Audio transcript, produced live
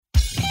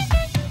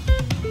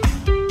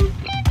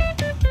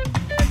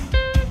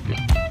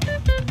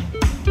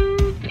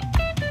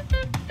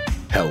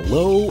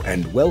Hello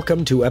and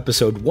welcome to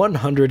episode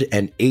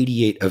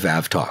 188 of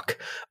AvTalk.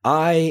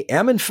 I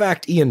am in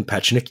fact Ian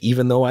Petchnick,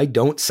 even though I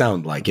don't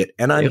sound like it,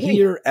 and I'm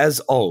here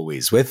as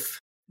always with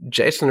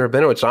Jason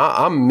Rabinowitz.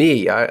 I'm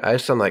me. I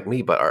sound like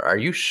me, but are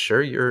you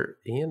sure you're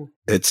Ian?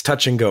 It's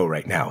touch and go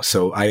right now,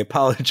 so I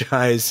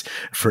apologize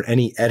for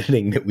any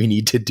editing that we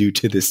need to do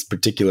to this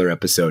particular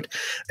episode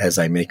as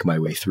I make my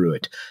way through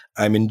it.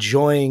 I'm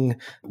enjoying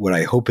what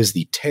I hope is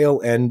the tail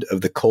end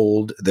of the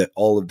cold that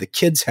all of the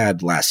kids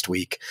had last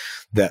week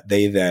that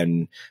they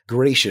then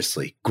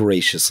graciously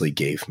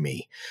gave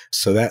me.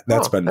 So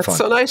that's been fun. That's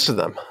so nice of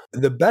them.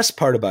 The best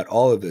part about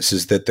all of this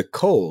is that the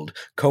cold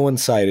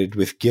coincided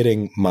with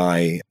getting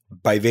my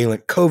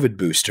bivalent COVID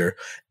booster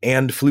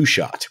and flu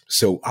shot.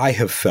 So I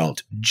have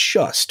felt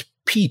just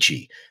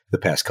peachy the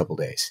past couple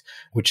days,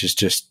 which has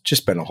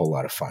just been a whole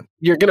lot of fun.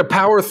 You're going to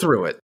power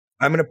through it.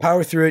 I'm going to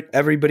power through it.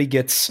 Everybody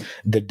gets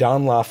the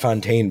Don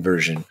LaFontaine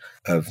version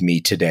of me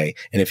today.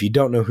 And if you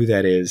don't know who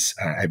that is,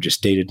 I've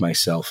just dated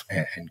myself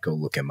and go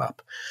look him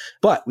up.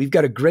 But we've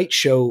got a great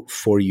show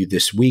for you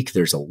this week.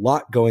 There's a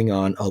lot going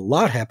on, a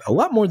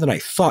lot more than I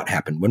thought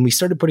happened. When we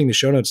started putting the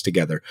show notes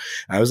together,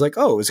 I was like,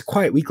 oh, it was a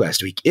quiet week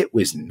last week. It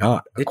was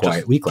not a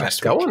quiet week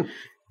last week.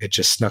 It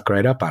just snuck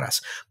right up on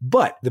us.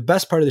 But the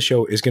best part of the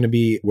show is going to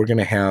be, we're going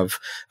to have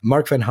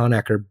Mark Van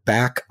Honacker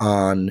back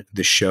on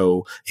the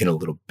show in a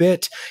little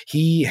bit.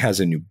 He has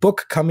a new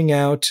book coming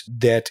out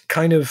that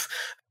kind of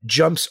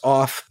jumps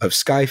off of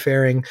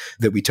Skyfaring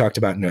that we talked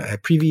about in a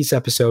previous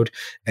episode.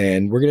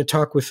 And we're going to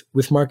talk with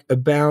Mark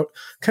about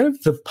kind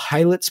of the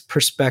pilot's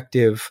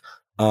perspective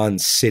on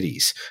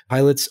cities.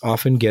 Pilots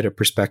often get a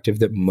perspective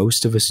that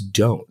most of us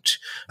don't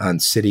on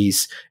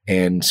cities.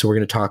 And so we're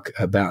going to talk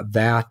about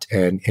that.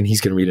 And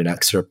he's going to read an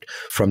excerpt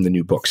from the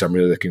new book. So I'm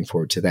really looking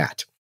forward to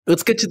that.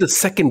 Let's get to the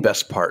second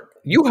best part.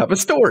 You have a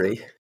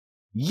story.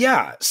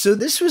 Yeah. So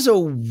this was a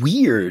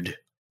weird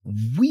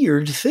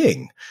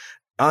thing.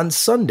 On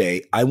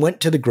Sunday, I went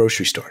to the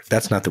grocery store.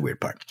 That's not the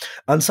weird part.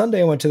 On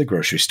Sunday, I went to the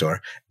grocery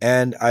store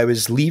and I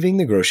was leaving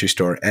the grocery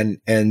store and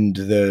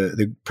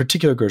the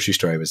particular grocery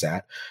store I was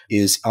at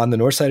is on the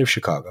north side of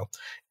Chicago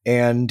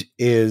and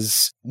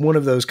is one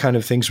of those kind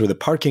of things where the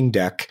parking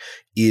deck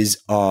is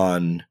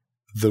on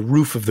the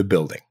roof of the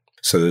building.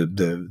 So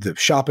the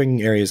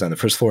shopping area is on the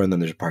first floor and then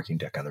there's a parking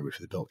deck on the roof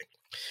of the building.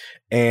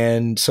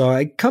 And so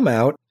I come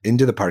out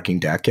into the parking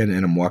deck and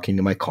I'm walking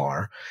to my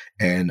car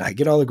and I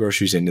get all the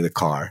groceries into the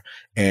car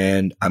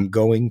and I'm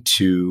going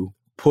to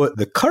put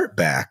the cart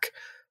back,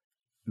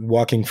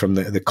 walking from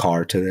the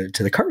car to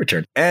the cart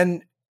return.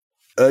 And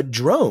a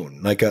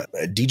drone, like a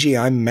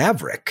DJI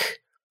Maverick,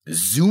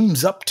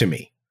 zooms up to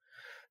me.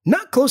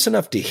 Not close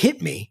enough to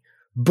hit me,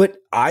 but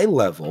eye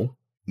level,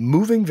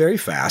 moving very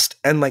fast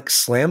and like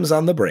slams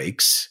on the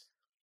brakes,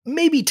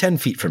 maybe 10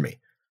 feet from me.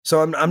 So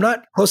I'm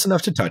not close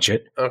enough to touch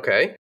it.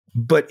 Okay.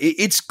 But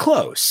it's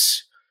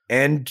close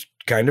and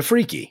kind of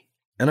freaky.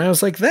 And I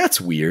was like,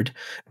 that's weird.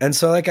 And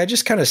so like I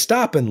just kind of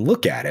stop and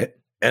look at it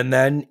and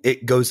then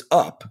it goes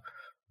up,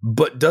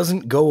 but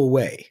doesn't go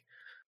away.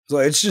 So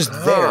it's just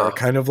there,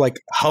 kind of like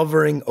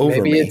hovering over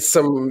me. Maybe it's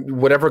some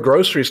whatever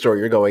grocery store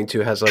you're going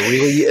to has a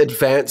really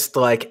advanced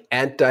like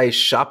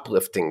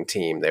anti-shoplifting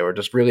team. They were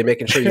just really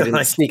making sure you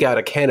didn't sneak out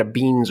a can of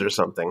beans or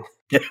something.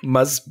 It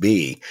must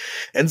be.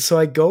 And so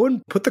I go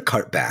and put the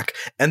cart back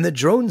and the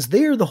drone's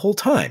there the whole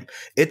time.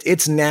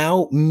 It's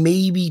now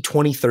maybe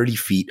 20, 30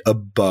 feet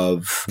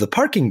above the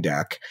parking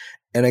deck.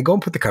 And I go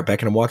and put the cart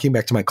back and I'm walking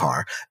back to my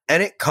car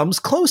and it comes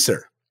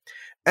closer.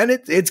 And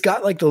it's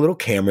got like the little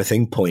camera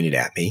thing pointed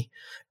at me.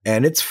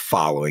 And it's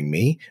following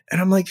me. And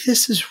I'm like,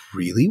 this is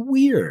really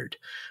weird.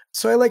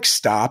 So I like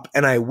stop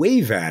and I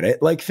wave at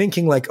it, like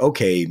thinking like,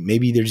 okay,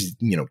 maybe there's,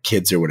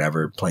 kids or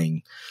whatever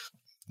playing,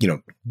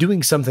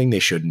 doing something they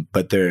shouldn't,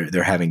 but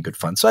they're having good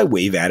fun. So I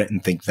wave at it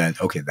and think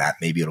that, okay, that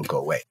maybe it'll go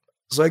away.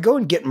 So I go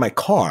and get in my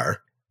car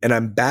and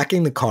I'm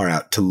backing the car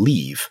out to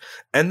leave.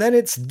 And then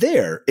it's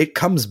there. It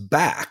comes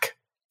back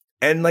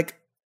and like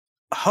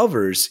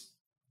hovers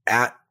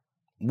at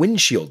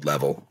windshield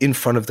level in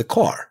front of the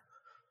car.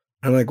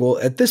 I'm like, well,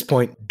 at this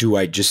point, do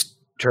I just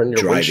turn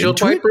your windshield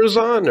wipers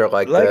on or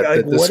like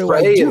the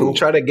spray and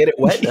try to get it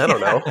wet? I don't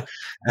know.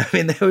 I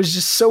mean, that was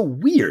just so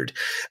weird.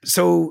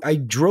 So I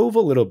drove a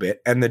little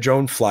bit and the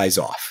drone flies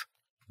off,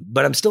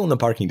 but I'm still in the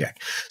parking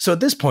deck. So at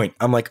this point,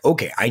 I'm like,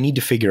 okay, I need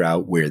to figure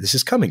out where this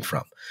is coming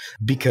from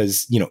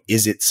because,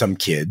 is it some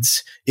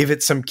kids? If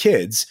it's some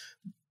kids,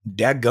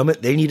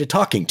 dadgummit, they need a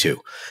talking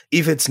to.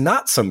 If it's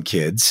not some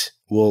kids,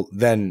 well,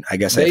 then I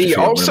guess they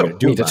also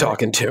need a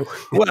talking to.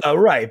 Well,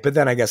 right. But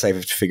then I guess I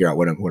have to figure out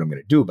what I'm going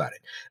to do about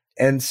it.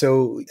 And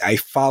so I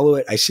follow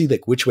it. I see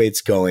like which way it's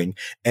going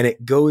and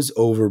it goes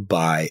over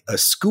by a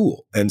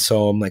school. And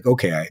so I'm like,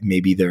 okay,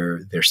 maybe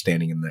they're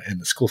standing in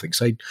the school thing.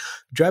 So I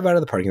drive out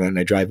of the parking lot and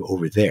I drive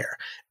over there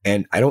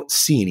and I don't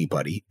see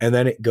anybody. And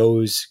then it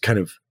goes kind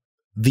of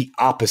the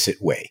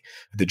opposite way.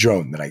 The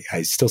drone that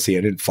I still see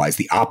it, it flies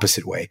the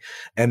opposite way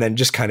and then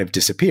just kind of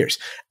disappears.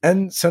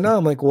 And so now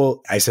I'm like,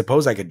 well, I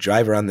suppose I could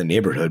drive around the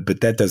neighborhood,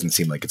 but that doesn't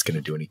seem like it's going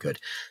to do any good.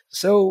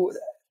 So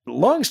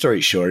long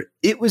story short,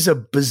 it was a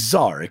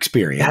bizarre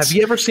experience. Have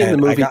you ever seen the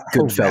movie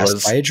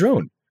Goodfellas? By a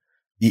drone.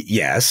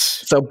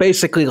 Yes. So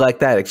basically like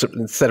that, except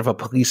instead of a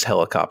police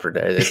helicopter,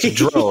 it's a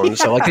drone.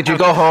 So like, did you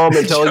go home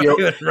and tell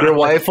your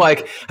wife,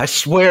 like, I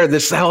swear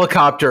this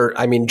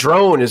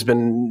drone has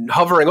been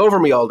hovering over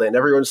me all day, and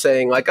everyone's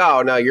saying like,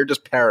 oh no, you're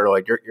just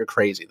paranoid. You're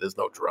crazy. There's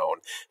no drone.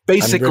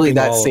 Basically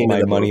that scene in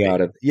the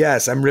movie.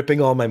 Yes, I'm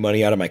ripping all my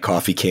money out of my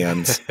coffee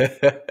cans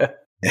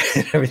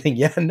and everything.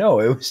 Yeah,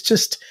 no, it was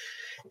just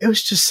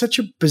such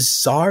a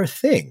bizarre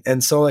thing.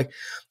 And so like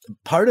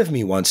part of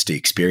me wants to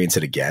experience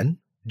it again,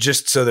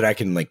 just so that I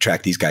can like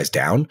track these guys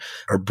down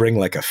or bring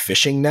like a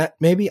fishing net.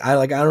 Maybe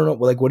I don't know.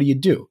 Like, what do you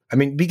do? I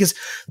mean, because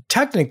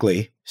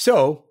technically,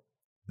 so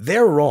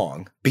they're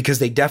wrong because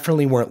they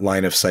definitely weren't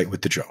line of sight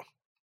with the drone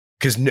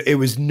because it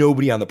was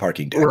nobody on the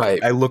parking deck.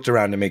 Right. I looked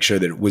around to make sure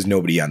that it was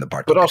nobody on the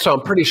parking deck. But also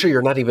I'm pretty sure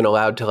you're not even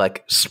allowed to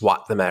like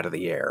swat them out of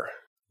the air.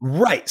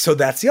 Right. So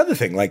that's the other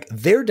thing. Like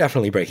they're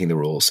definitely breaking the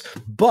rules,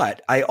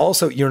 but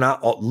you're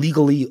not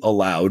legally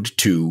allowed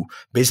to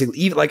basically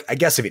even like, I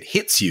guess if it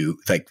hits you,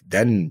 like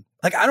then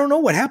like, I don't know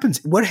what happens.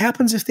 What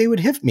happens if they would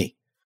hit me?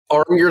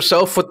 Arm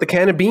yourself with the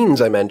can of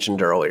beans I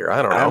mentioned earlier.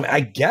 I don't know.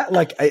 I get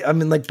like, I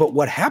mean, like, but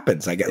what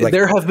happens? I get like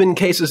there have been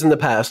cases in the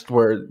past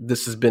where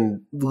this has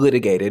been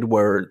litigated,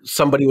 where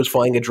somebody was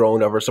flying a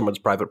drone over someone's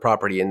private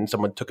property and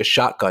someone took a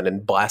shotgun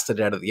and blasted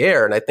it out of the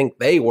air. And I think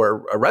they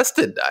were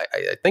arrested,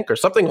 I think, or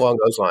something along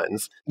those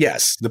lines.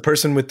 Yes. The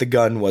person with the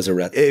gun was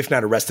arrested. If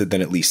not arrested,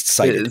 then at least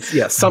cited.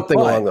 Yeah, something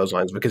along those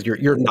lines, because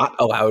you're not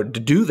allowed to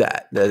do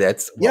that.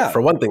 That's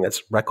for one thing,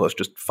 that's reckless,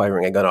 just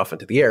firing a gun off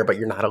into the air, but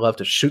you're not allowed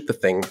to shoot the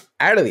thing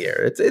out of the air.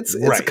 It's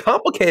a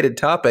complicated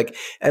topic,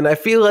 and I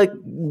feel like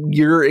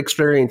your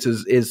experience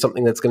is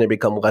something that's going to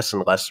become less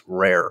and less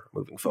rare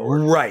moving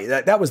forward. Right.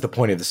 That was the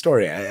point of the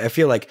story. I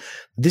feel like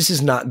this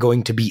is not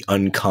going to be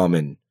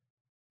uncommon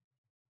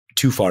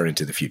too far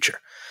into the future.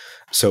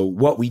 So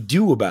what we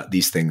do about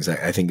these things,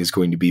 I think, is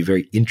going to be a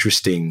very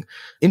interesting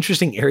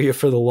area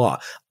for the law.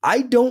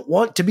 I don't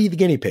want to be the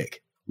guinea pig.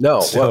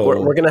 No, so,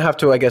 we're going to have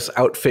to, I guess,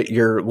 outfit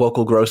your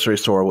local grocery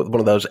store with one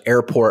of those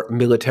airport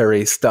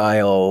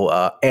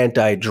military-style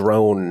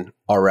anti-drone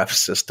RF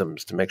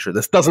systems to make sure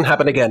this doesn't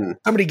happen again.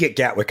 Somebody get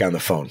Gatwick on the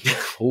phone.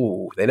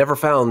 Ooh, they never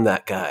found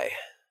that guy.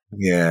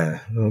 Yeah,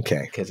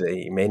 okay. Because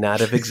he may not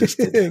have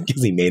existed.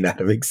 Because he may not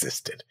have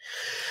existed.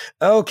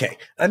 Okay,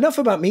 enough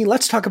about me.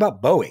 Let's talk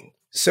about Boeing.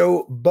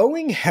 So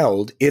Boeing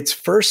held its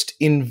first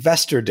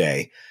investor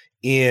day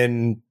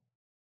in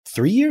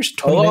 3 years?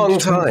 A long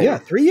time. Yeah,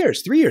 3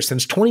 years. 3 years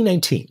since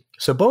 2019.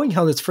 So Boeing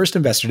held its first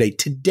investor day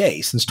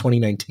today since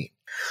 2019.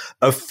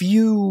 A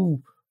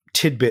few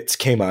tidbits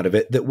came out of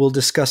it that we'll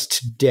discuss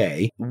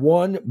today.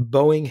 One,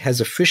 Boeing has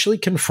officially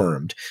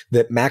confirmed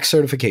that MAX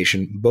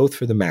certification, both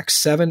for the MAX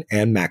 7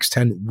 and MAX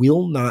 10,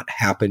 will not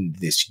happen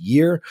this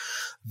year.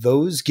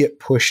 Those get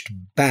pushed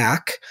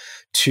back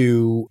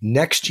to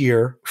next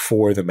year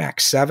for the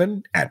MAX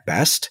 7 at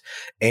best,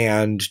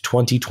 and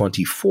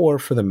 2024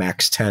 for the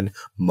MAX 10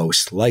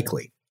 most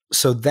likely.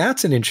 So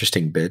that's an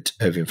interesting bit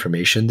of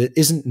information that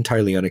isn't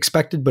entirely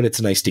unexpected, but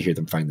it's nice to hear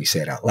them finally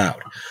say it out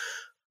loud.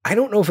 I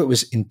don't know if it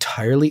was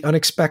entirely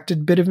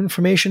unexpected bit of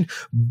information,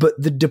 but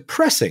the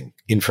depressing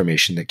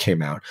information that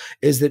came out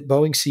is that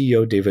Boeing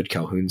CEO David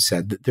Calhoun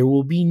said that there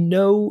will be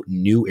no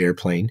new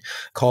airplane.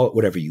 Call it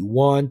whatever you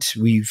want.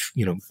 We've,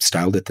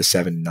 styled it the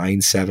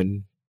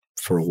 797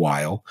 for a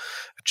while,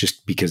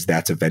 just because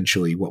that's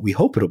eventually what we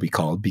hope it'll be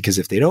called, because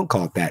if they don't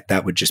call it that,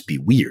 that would just be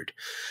weird.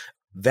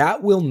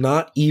 That will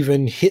not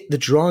even hit the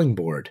drawing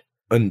board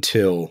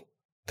until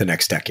the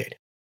next decade.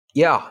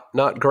 Yeah,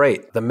 not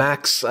great. The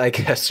MAX, I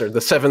guess, or the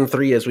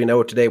 7.3 as we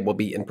know it today, will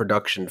be in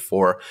production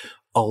for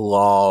a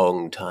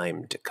long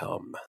time to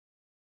come.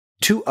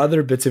 Two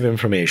other bits of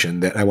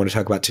information that I want to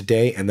talk about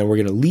today, and then we're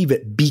going to leave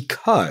it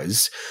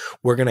because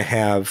we're going to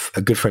have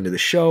a good friend of the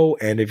show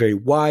and a very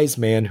wise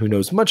man who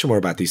knows much more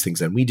about these things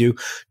than we do.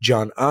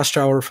 John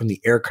Ostrower from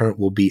the Air Current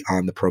will be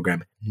on the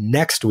program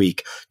next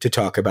week to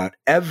talk about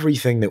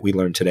everything that we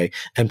learned today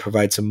and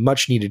provide some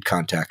much needed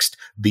context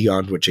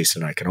beyond what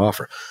Jason and I can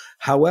offer.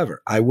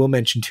 However, I will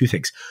mention two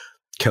things.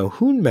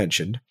 Calhoun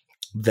mentioned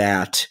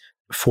that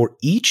for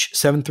each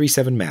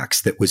 737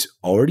 MAX that was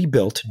already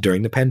built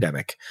during the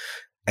pandemic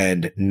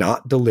and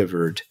not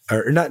delivered,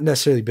 or not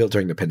necessarily built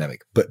during the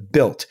pandemic, but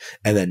built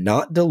and then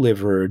not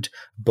delivered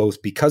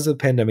both because of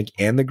the pandemic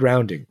and the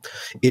grounding,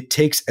 it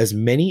takes as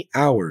many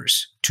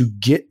hours to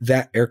get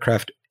that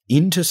aircraft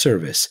into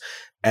service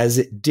as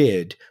it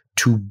did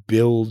to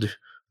build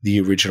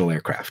the original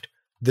aircraft.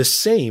 The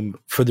same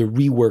for the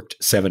reworked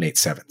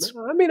 787s.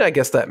 I mean, I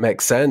guess that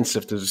makes sense.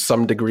 If there's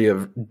some degree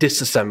of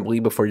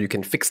disassembly before you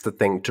can fix the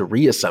thing to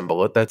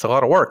reassemble it, that's a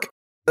lot of work.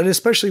 And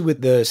especially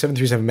with the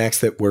 737 MAX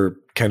that were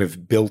kind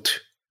of built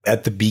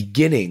at the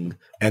beginning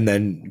and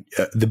then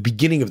the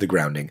beginning of the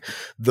grounding,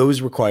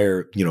 those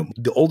require,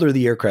 the older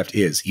the aircraft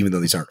is, even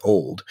though these aren't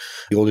old,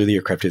 the older the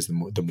aircraft is,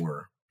 the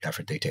more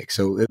effort they take.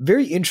 So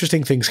very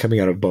interesting things coming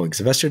out of Boeing's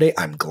Investor Day.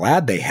 I'm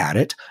glad they had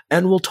it,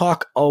 and we'll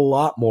talk a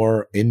lot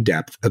more in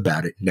depth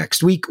about it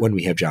next week when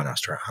we have John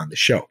Ostrower on the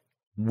show.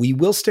 we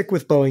will stick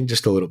with Boeing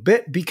just a little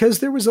bit because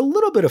there was a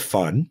little bit of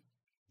fun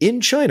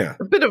in China.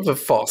 A bit of a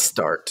false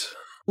start.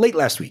 Late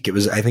last week. It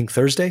was, I think,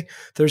 Thursday,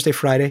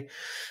 Friday.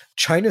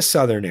 China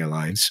Southern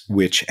Airlines,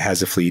 which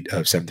has a fleet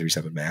of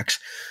 737 MAX,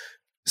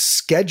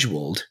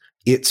 scheduled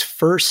its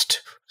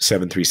first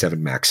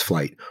 737 MAX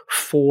flight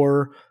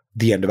for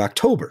the end of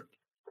October.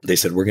 They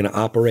said, we're going to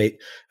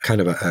operate kind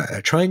of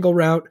a triangle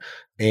route,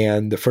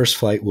 and the first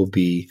flight will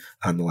be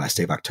on the last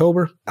day of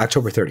October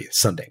 30th,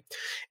 Sunday.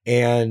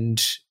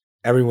 And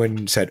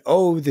everyone said,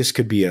 oh, this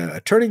could be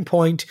a turning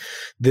point.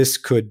 This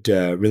could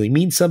really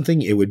mean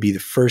something. It would be the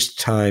first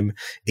time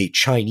a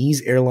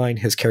Chinese airline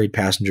has carried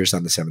passengers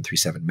on the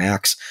 737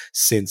 MAX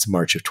since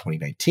March of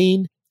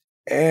 2019.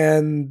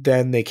 And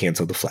then they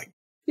canceled the flight.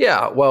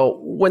 Yeah, well,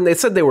 when they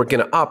said they were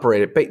going to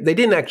operate it, they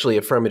didn't actually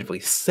affirmatively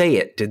say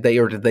it, did they?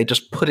 Or did they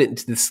just put it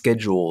into the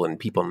schedule and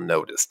people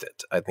noticed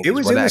it? I think it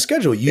was in the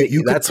schedule.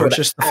 You could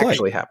purchase the flight.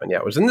 Actually happened. Yeah,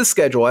 it was in the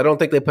schedule. I don't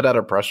think they put out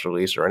a press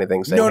release or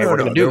anything saying, we're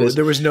going to do this.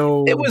 There was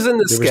no. It was in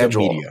the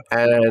schedule,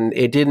 and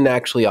it didn't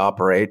actually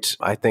operate.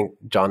 I think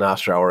John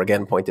Ostrower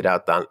again pointed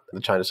out on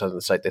the China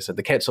Southern site. They said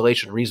the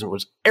cancellation reason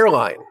was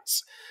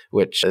airlines,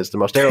 which is the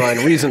most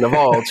airline reason of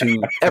all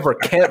to ever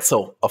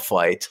cancel a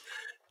flight.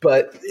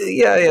 But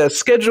yeah,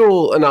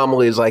 schedule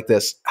anomalies like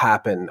this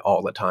happen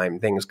all the time.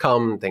 Things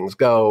come, things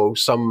go.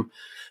 Some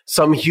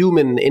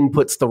human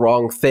inputs the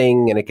wrong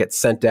thing and it gets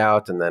sent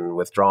out and then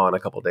withdrawn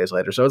a couple of days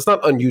later. So it's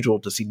not unusual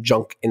to see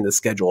junk in the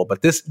schedule,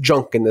 but this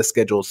junk in the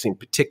schedule seemed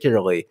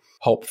particularly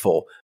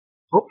hopeful.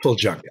 Hopeful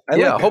junk.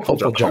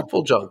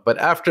 Hopeful junk. But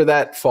after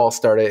that fall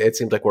started, it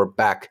seems like we're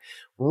back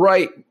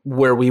right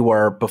where we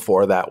were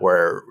before that,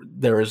 where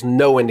there is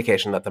no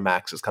indication that the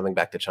MAX is coming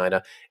back to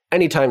China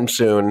anytime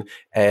soon,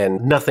 and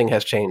nothing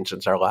has changed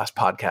since our last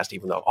podcast,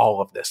 even though all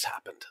of this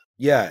happened.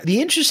 Yeah.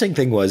 The interesting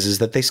thing is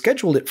that they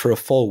scheduled it for a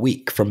full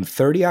week from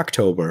 30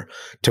 October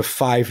to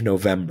 5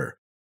 November.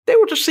 They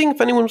were just seeing if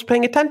anyone was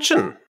paying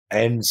attention.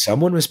 And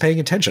someone was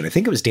paying attention. I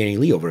think it was Danny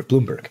Lee over at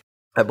Bloomberg.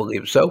 I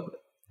believe so.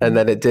 And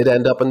then it did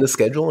end up in the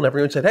schedule, and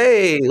everyone said,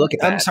 hey, look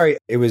at that. I'm sorry.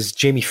 It was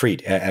Jamie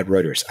Fried at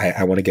Reuters.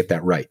 I want to get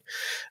that right.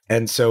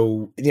 And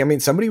so, I mean,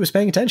 somebody was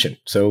paying attention.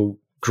 So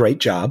great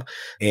job.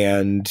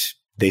 And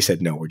they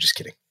said, no, we're just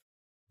kidding.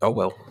 Oh,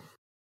 well.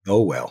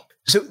 Oh, well.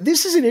 So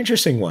this is an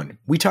interesting one.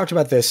 We talked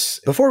about this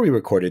before we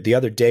recorded the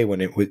other day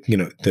when it was,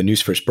 the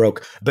news first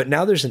broke. But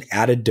now there's an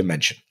added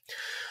dimension.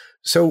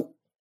 So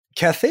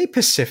Cathay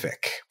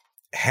Pacific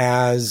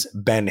has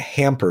been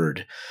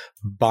hampered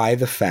by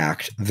the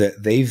fact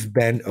that they've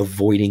been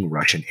avoiding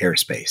Russian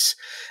airspace.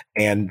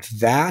 And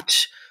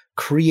that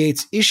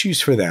creates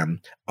issues for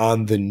them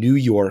on the New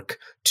York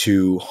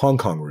to Hong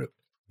Kong route.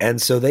 And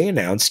so they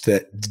announced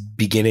that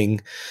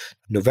beginning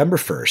November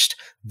 1st,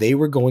 they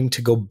were going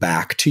to go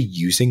back to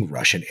using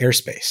Russian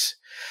airspace.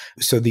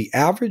 So the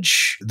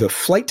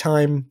flight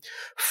time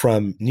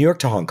from New York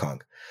to Hong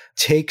Kong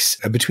takes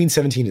between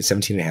 17 and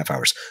 17 and a half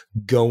hours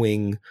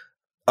going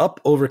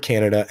up over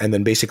Canada and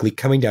then basically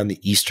coming down the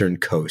eastern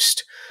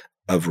coast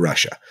of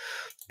Russia.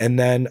 And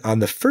then on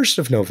the 1st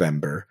of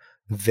November,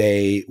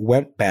 they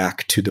went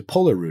back to the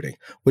polar routing,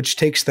 which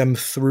takes them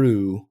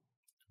through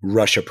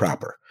Russia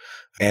proper.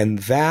 And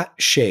that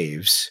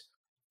shaves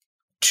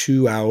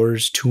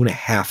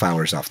 2.5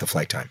 hours off the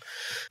flight time.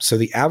 So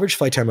the average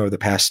flight time over the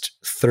past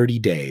 30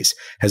 days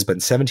has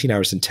been 17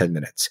 hours and 10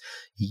 minutes.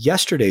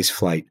 Yesterday's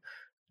flight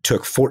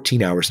took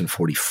 14 hours and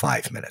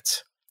 45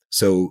 minutes.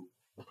 So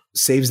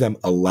saves them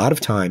a lot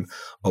of time,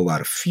 a lot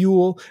of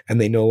fuel,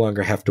 and they no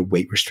longer have to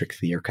weight restrict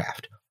the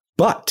aircraft.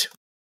 But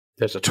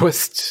there's a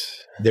twist.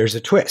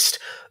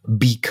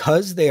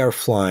 Because they are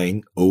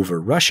flying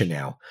over Russia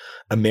now,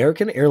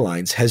 American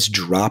Airlines has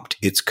dropped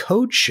its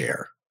code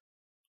share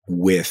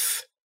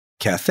with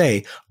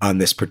Cathay on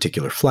this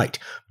particular flight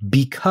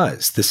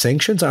because the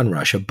sanctions on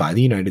Russia by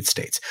the United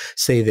States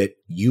say that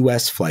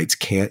U.S. flights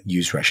can't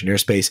use Russian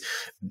airspace.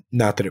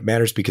 Not that it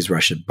matters because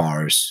Russia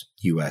bars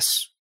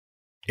U.S.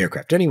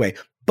 aircraft anyway,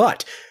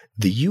 but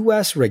the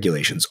U.S.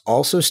 regulations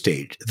also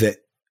state that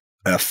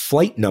a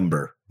flight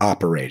number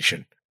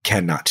operation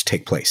cannot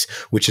take place,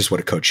 which is what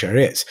a code share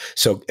is.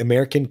 So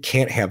American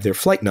can't have their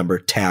flight number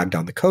tagged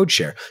on the code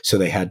share, so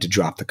they had to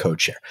drop the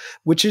code share,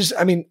 which is,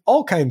 I mean,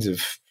 all kinds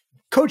of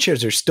code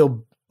shares are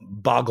still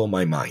boggle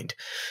my mind.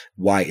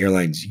 Why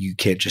airlines, you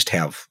can't just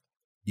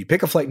you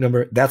pick a flight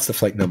number, that's the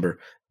flight number,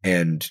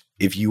 and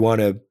if you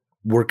want to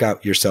work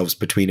out yourselves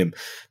between them,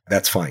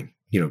 that's fine.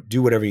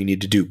 Do whatever you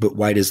need to do, but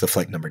why does the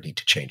flight number need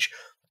to change?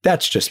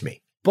 That's just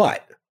me.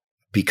 But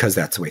because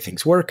that's the way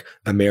things work,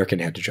 American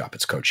had to drop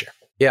its code share.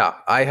 Yeah,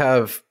 I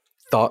have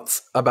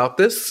thoughts about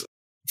this.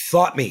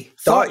 Thought me,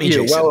 Jason.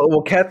 Jason.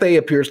 Well, Cathay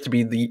appears to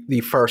be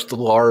the first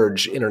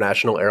large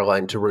international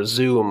airline to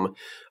resume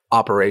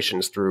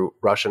operations through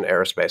Russian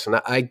airspace. And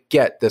I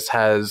get this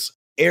has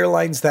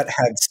airlines that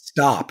had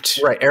stopped.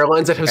 Right,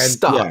 airlines that have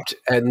stopped.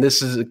 Yeah. And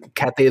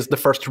Cathay is the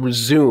first to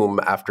resume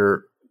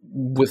after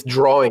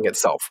withdrawing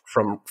itself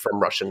from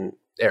Russian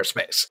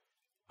airspace.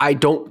 I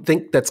don't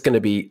think that's going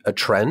to be a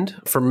trend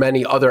for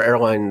many other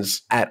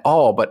airlines at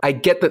all, but I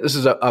get that this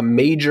is a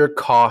major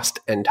cost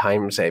and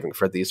time saving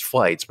for these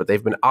flights, but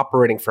they've been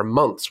operating for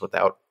months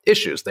without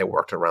issues. They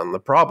worked around the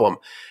problem.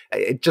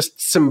 It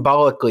just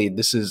symbolically,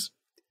 this is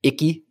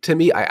icky to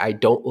me. I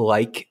don't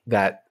like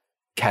that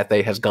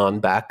Cathay has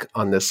gone back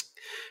on this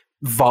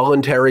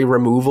voluntary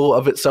removal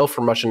of itself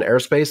from Russian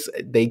airspace.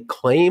 They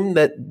claim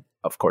that,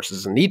 of course, this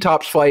is an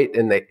ETOPS flight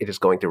and it is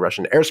going through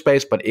Russian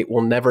airspace, but it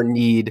will never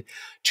need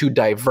to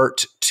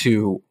divert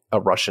to a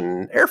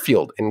Russian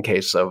airfield in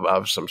case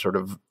of some sort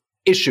of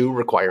issue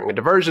requiring a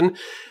diversion.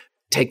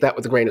 Take that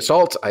with a grain of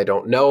salt. I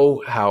don't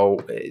know how,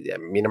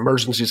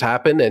 emergencies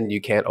happen and you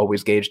can't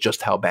always gauge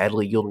just how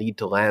badly you'll need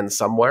to land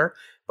somewhere.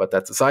 But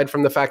that's aside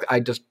from the fact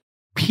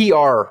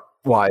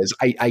PR-wise,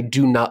 I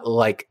do not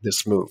like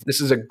this move. This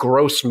is a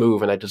gross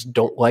move and I just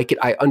don't like it.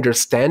 I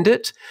understand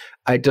it.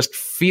 I just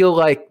feel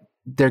like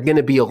they're going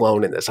to be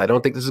alone in this. I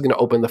don't think this is going to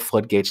open the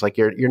floodgates. Like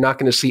you're not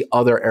going to see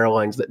other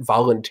airlines that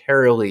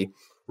voluntarily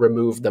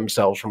remove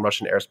themselves from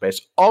Russian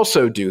airspace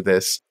also do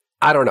this.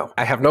 I don't know.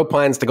 I have no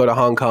plans to go to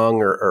Hong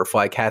Kong or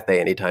fly Cathay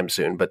anytime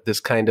soon, but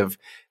this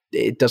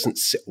it doesn't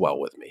sit well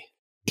with me.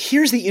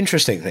 Here's the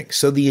interesting thing.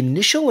 So the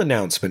initial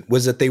announcement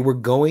was that they were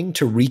going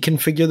to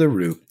reconfigure the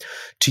route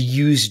to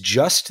use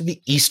just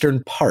the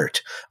eastern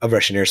part of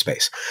Russian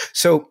airspace.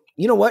 So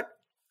you know what?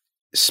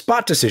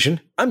 Spot decision.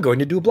 I'm going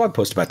to do a blog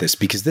post about this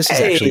because this is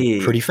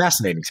actually pretty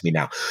fascinating to me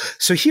now.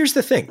 So here's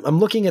the thing. I'm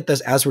looking at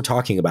this as we're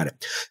talking about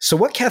it. So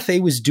what Cathay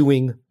was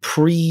doing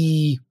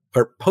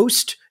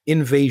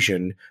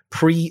post-invasion,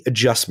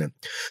 pre-adjustment,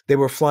 they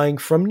were flying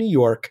from New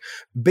York,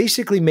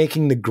 basically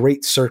making the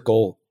Great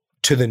Circle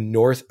to the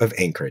north of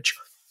Anchorage.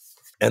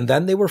 And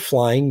then they were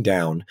flying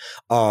down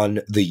on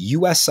the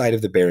U.S. side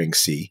of the Bering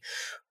Sea,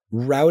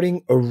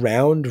 routing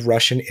around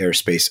Russian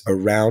airspace,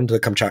 around the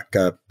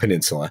Kamchatka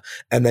Peninsula,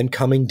 and then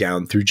coming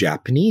down through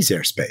Japanese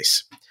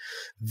airspace.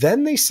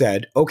 Then they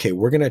said, okay,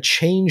 we're going to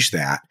change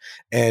that,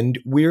 and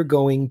we're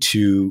going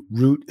to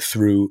route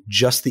through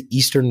just the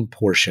eastern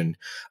portion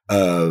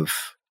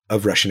of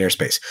Russian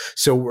airspace.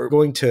 So we're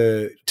going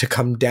to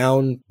come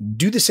down,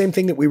 do the same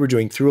thing that we were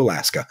doing through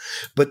Alaska,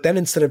 but then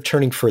instead of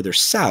turning further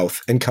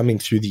south and coming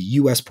through the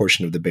U.S.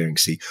 portion of the Bering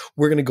Sea,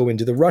 we're going to go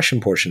into the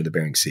Russian portion of the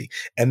Bering Sea,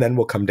 and then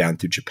we'll come down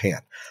through Japan.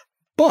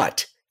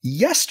 But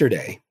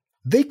yesterday,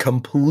 they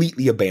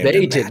completely abandoned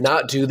They did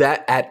not do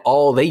that at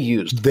all. They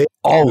used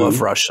all of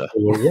Russia.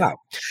 Yeah.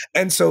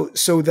 And so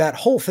that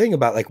whole thing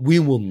about like, we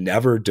will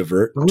never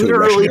divert.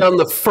 Literally on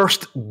the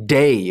first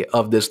day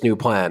of this new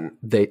plan,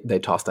 they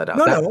tossed that out.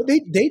 No, they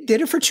did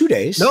it for 2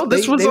 days. No,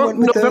 this was on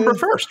November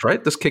 1st,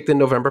 right? This kicked in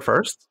November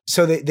 1st.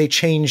 So they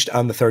changed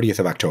on the 30th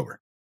of October.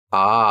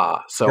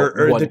 So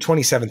or the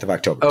 27th of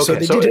October. Okay, so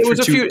they did it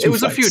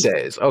was a few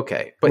days.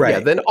 Okay, but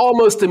yeah, then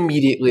almost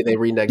immediately they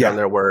reneged on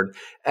their word.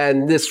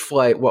 And this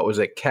flight, what was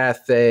it?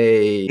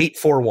 Cathay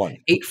 841,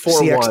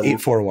 CX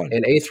 841,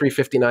 and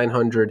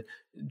A350-900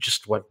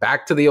 just went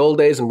back to the old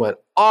days and went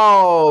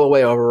all the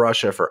way over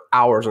Russia for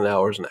hours and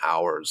hours and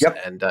hours. Yep.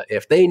 And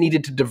if they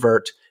needed to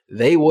divert,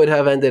 they would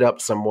have ended up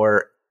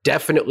somewhere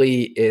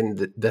definitely in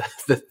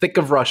the thick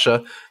of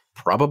Russia,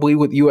 probably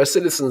with U.S.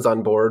 citizens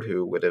on board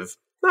who would have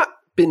not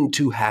been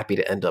too happy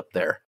to end up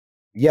there.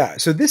 Yeah,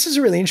 so this is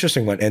a really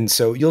interesting one. And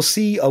so you'll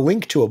see a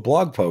link to a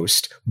blog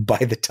post by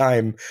the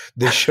time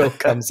the show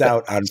comes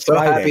out on so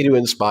Friday. Happy to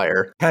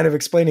inspire. Kind of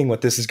explaining what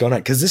this is going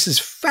on, because this is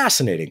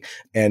fascinating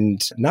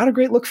and not a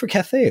great look for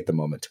Cathay at the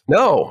moment.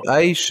 No,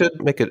 I should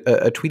make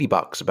a Tweety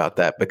box about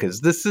that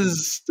because this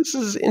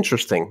is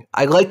interesting.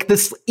 I like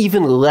this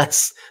even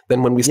less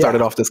than when we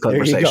started off this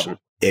conversation.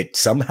 It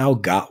somehow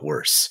got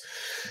worse.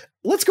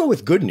 Let's go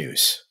with good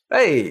news.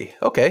 Hey,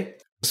 okay.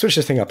 Switch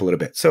this thing up a little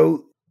bit.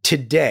 So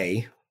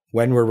today,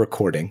 when we're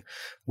recording,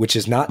 which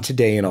is not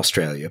today in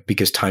Australia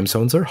because time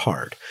zones are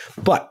hard,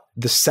 but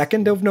the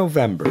 2nd of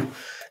November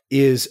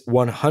is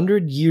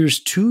 100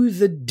 years to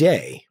the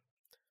day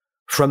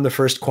from the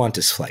first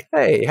Qantas flight.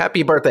 Hey,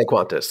 happy birthday,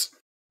 Qantas.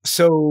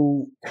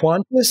 So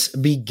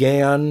Qantas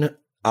began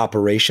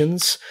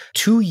operations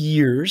 2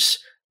 years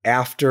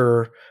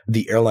after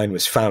the airline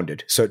was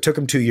founded. So it took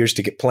them 2 years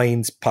to get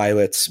planes,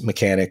 pilots,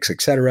 mechanics,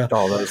 etc.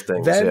 All those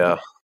things, yeah.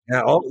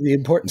 All the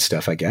important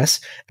stuff, I guess.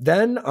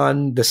 Then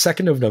on the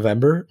 2nd of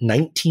November,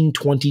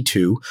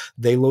 1922,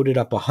 they loaded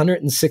up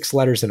 106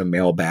 letters in a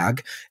mail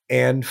bag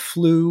and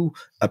flew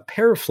a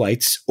pair of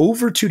flights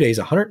over 2 days,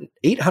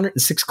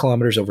 806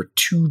 kilometers over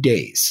 2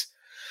 days,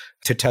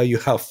 to tell you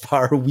how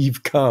far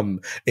we've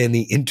come in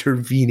the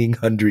intervening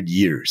 100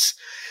 years.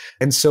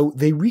 And so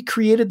they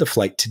recreated the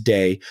flight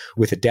today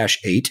with a Dash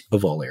 8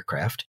 of all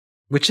aircraft.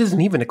 Which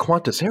isn't even a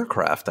Qantas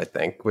aircraft, I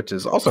think, which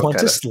is also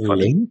Qantas kind of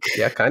funny. Link?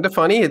 Yeah, kind of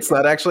funny. It's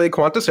not actually a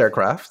Qantas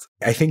aircraft.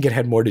 I think it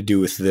had more to do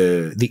with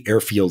the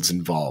airfields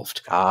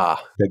involved.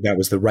 That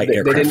was the right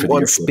aircraft. They didn't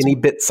want spinny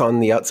bits on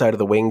the outside of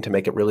the wing to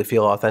make it really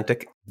feel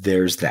authentic.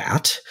 There's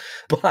that.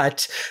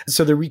 But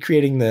so they're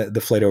recreating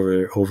the flight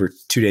over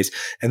 2 days,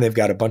 and they've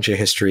got a bunch of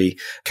history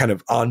kind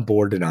of on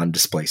board and on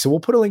display. So we'll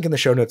put a link in the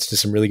show notes to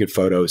some really good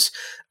photos.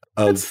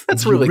 of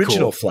that's the really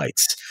original cool.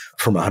 flights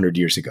from 100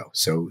 years ago.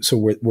 So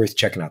worth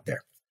checking out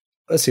there.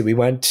 Let's see. We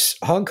went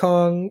Hong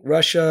Kong,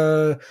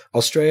 Russia,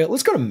 Australia.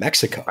 Let's go to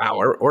Mexico.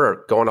 Wow,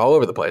 we're going all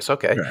over the place.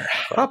 Okay. We're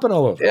hopping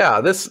all over. Yeah,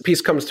 this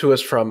piece comes to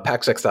us from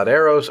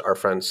PaxX.Aeros, our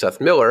friend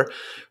Seth Miller,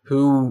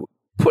 who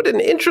put an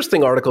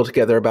interesting article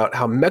together about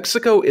how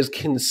Mexico is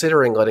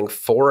considering letting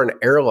foreign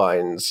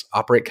airlines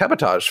operate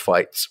cabotage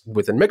flights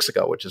within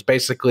Mexico, which is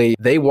basically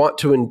they want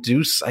to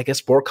induce, I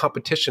guess, more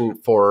competition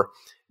for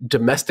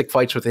domestic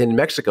flights within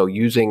Mexico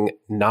using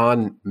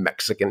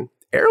non-Mexican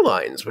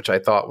airlines, which I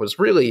thought was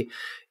really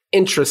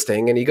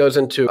interesting. And he goes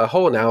into a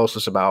whole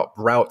analysis about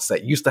routes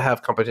that used to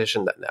have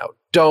competition that now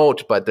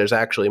don't, but there's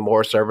actually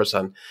more service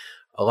on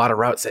a lot of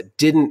routes that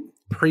didn't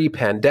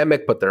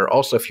pre-pandemic, but there are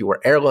also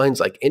fewer airlines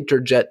like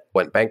Interjet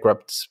went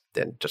bankrupt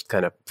and just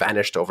kind of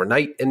vanished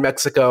overnight in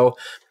Mexico,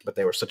 but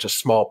they were such a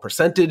small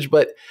percentage.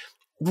 But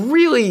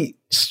really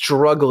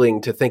struggling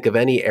to think of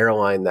any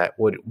airline that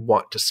would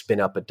want to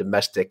spin up a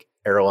domestic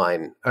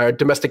airline or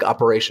domestic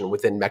operation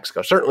within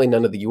Mexico. Certainly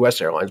none of the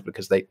U.S. airlines,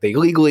 because they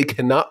legally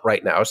cannot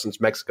right now, since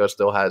Mexico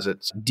still has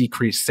its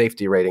decreased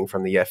safety rating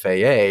from the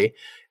FAA.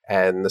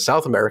 And the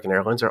South American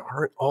airlines, there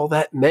aren't all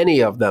that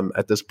many of them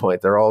at this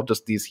point. They're all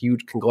just these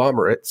huge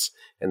conglomerates,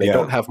 and they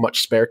don't have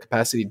much spare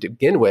capacity to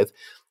begin with.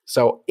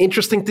 So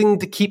interesting thing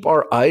to keep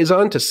our eyes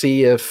on to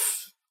see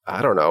if,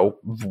 I don't know,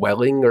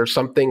 Vueling or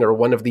something, or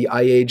one of the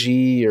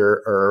IAG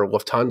or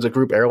Lufthansa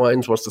Group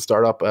airlines wants to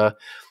start up a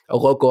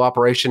local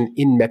operation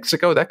in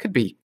Mexico. That could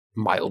be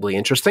mildly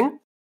interesting.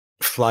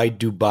 Fly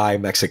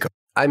Dubai, Mexico.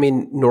 I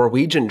mean,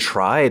 Norwegian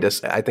tried.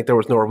 I think there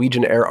was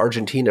Norwegian Air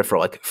Argentina for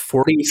like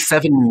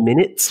 47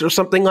 minutes or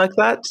something like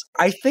that.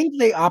 I think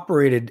they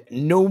operated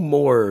no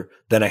more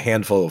than a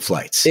handful of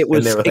flights. It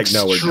was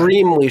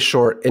extremely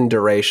short in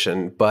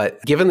duration,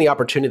 but given the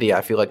opportunity, I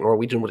feel like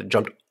Norwegian would have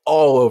jumped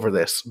all over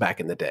this back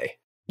in the day.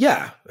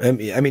 Yeah, I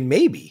mean,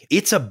 maybe.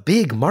 It's a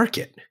big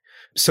market.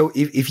 So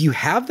if you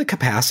have the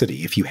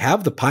capacity, if you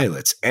have the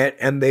pilots,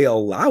 and they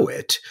allow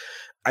it,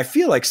 I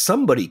feel like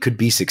somebody could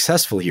be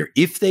successful here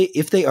if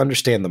they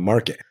understand the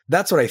market.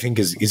 That's what I think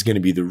is going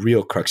to be the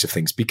real crux of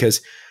things,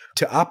 because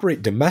to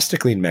operate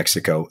domestically in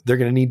Mexico, they're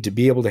going to need to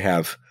be able to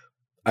have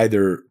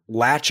either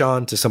latch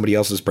on to somebody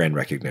else's brand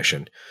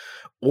recognition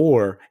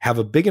or have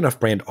a big enough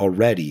brand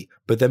already,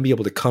 but then be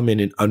able to come in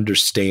and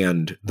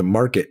understand the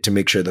market to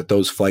make sure that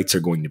those flights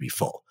are going to be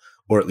full,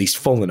 or at least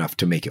full enough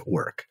to make it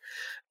work.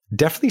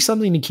 Definitely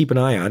something to keep an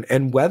eye on.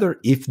 And whether,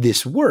 if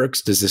this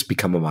works, does this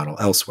become a model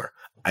elsewhere?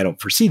 I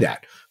don't foresee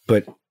that,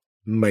 but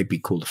might be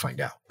cool to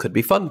find out. Could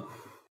be fun.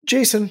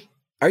 Jason,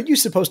 are you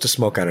supposed to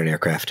smoke on an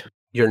aircraft?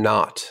 You're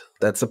not.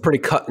 That's a pretty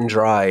cut and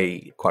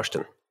dry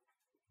question.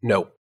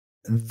 No.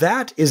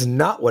 That is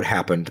not what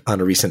happened on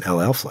a recent El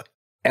Al flight.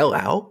 El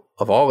Al?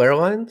 Of all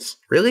airlines?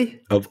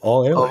 Really? Of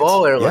all airlines. Of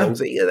all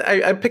airlines. Yeah.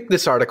 I picked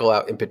this article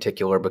out in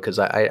particular because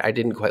I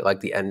didn't quite like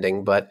the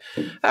ending, but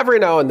every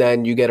now and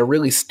then you get a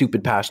really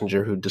stupid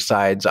passenger who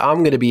decides, I'm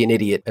going to be an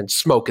idiot and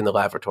smoke in the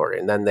lavatory.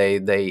 And then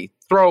they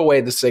throw away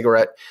the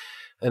cigarette.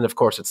 And of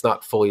course, it's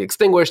not fully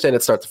extinguished and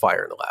it starts a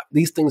fire in the lab.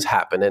 These things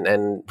happen.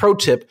 And pro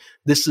tip,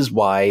 this is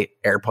why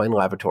airplane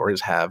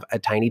lavatories have a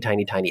tiny,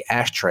 tiny, tiny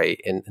ashtray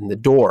in the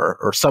door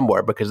or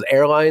somewhere, because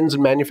airlines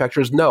and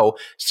manufacturers know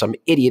some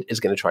idiot is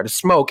going to try to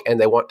smoke and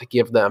they want to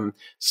give them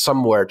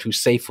somewhere to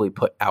safely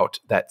put out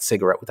that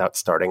cigarette without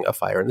starting a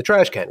fire in the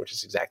trash can, which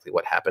is exactly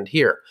what happened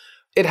here.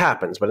 It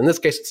happens, but in this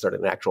case, it started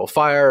an actual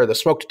fire. The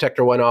smoke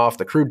detector went off.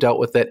 The crew dealt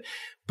with it.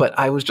 But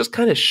I was just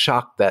kind of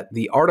shocked that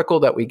the article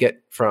that we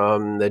get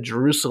from the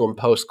Jerusalem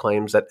Post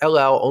claims that El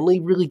Al only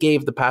really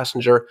gave the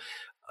passenger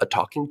a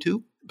talking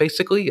to,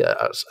 basically,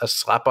 a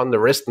slap on the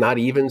wrist, not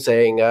even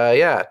saying,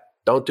 yeah,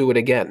 don't do it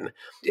again.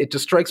 It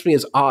just strikes me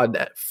as odd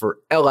that for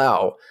El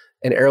Al,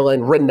 an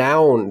airline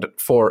renowned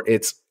for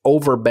its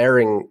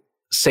overbearing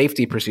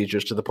safety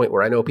procedures to the point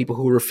where I know people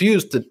who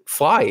refused to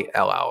fly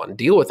El Al and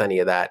deal with any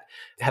of that,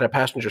 had a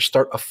passenger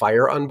start a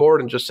fire on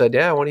board and just said,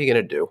 yeah, what are you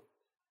going to do?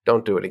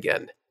 Don't do it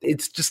again.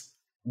 It's just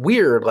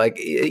weird. Like,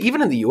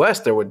 even in the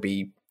US, there would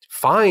be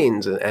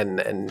fines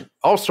and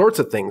all sorts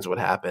of things would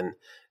happen.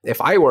 If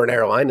I were an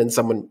airline and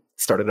someone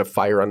started a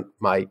fire on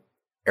my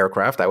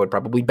aircraft, I would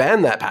probably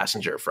ban that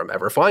passenger from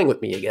ever flying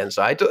with me again.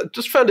 So I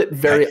just found it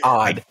very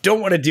odd. I don't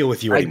want to deal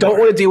with you anymore. I don't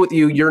want to deal with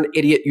you. You're an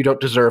idiot. You don't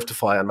deserve to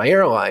fly on my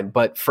airline.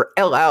 But for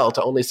El Al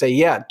to only say,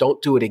 yeah,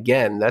 don't do it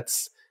again,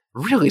 that's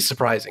really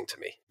surprising to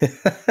me.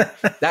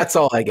 That's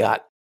all I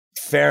got.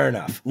 Fair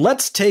enough.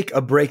 Let's take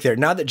a break there.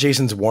 Now that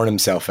Jason's worn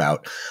himself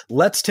out,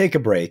 let's take a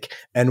break.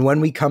 And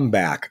when we come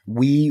back,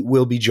 we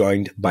will be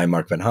joined by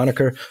Mark Van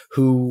Honecker,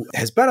 who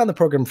has been on the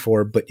program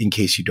before, but in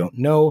case you don't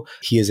know,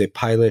 he is a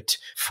pilot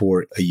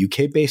for a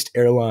UK-based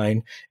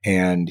airline,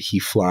 and he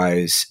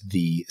flies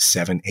the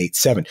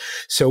 787.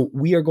 So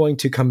we are going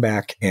to come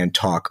back and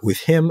talk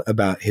with him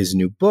about his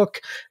new book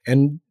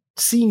and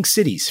seeing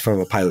cities from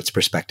a pilot's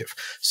perspective.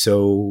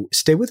 So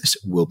stay with us.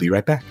 We'll be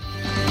right back.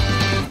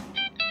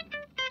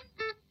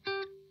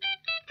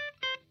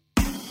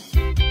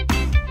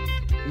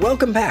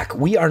 Welcome back.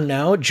 We are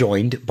now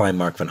joined by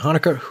Mark Van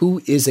Honecker,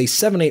 who is a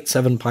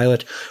 787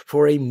 pilot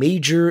for a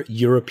major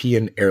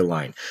European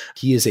airline.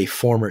 He is a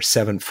former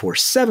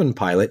 747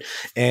 pilot,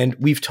 and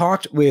we've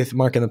talked with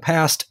Mark in the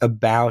past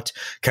about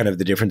kind of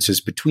the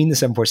differences between the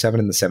 747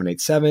 and the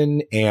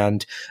 787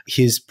 and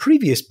his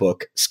previous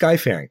book,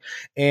 Skyfaring.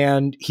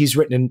 And he's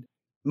written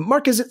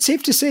Mark, is it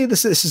safe to say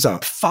this is a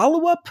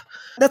follow-up?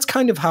 That's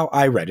kind of how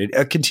I read it,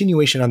 a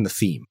continuation on the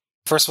theme.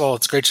 First of all,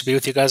 it's great to be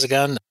with you guys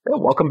again. Yeah,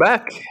 welcome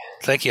back.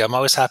 Thank you. I'm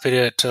always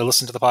happy to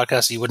listen to the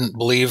podcast. You wouldn't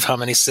believe how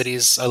many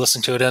cities I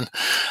listen to it in.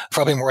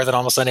 Probably more than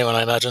almost anyone,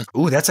 I imagine.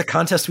 Ooh, that's a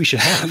contest we should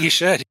have. You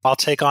should. I'll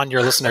take on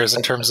your listeners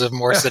in terms of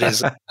more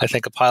cities. I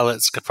think a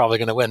pilot's probably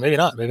going to win. Maybe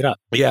not.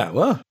 Yeah,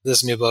 well.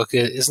 This new book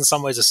is in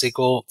some ways a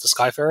sequel to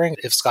Skyfaring.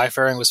 If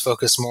Skyfaring was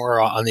focused more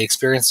on the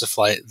experience of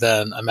flight,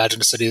 then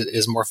Imagine a City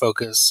is more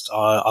focused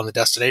on the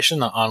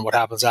destination, on what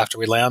happens after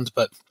we land.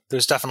 But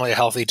there's definitely a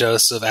healthy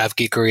dose of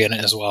avgeekery in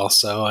it as well.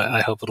 So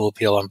I hope it'll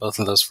appeal on both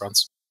of those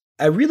fronts.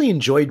 I really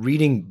enjoyed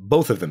reading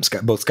both of them,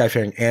 both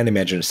Skyfaring and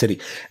Imagine a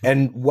City.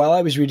 And while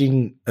I was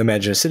reading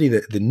Imagine a City,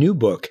 the new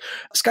book,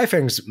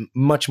 Skyfaring is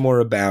much more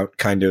about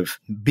kind of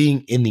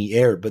being in the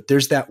air. But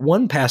there's that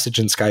one passage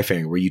in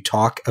Skyfaring where you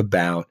talk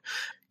about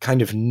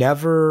kind of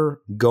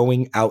never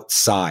going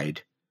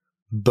outside,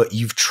 but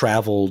you've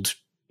traveled,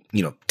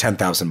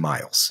 10,000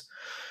 miles,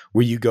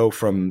 where you go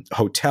from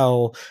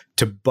hotel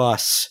to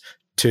bus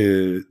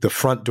to the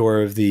front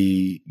door of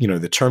the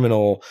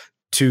terminal,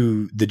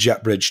 to the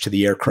jet bridge, to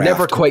the aircraft.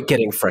 Never quite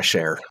getting fresh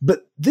air.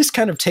 But this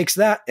kind of takes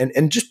that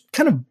and just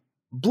kind of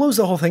blows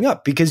the whole thing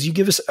up, because you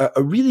give us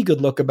a really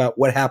good look about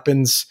what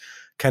happens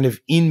kind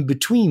of in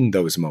between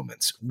those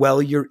moments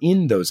while you're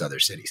in those other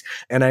cities.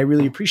 And I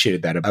really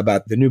appreciated that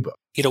about the new book.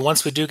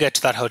 Once we do get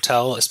to that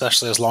hotel,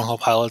 especially as long-haul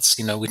pilots,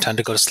 we tend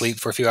to go to sleep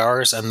for a few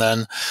hours and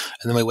then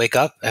we wake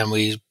up and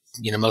we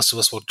most of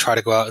us will try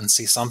to go out and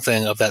see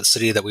something of that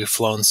city that we've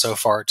flown so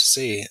far to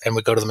see. And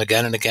we go to them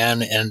again and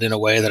again, and in a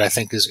way that I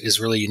think is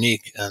really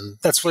unique. And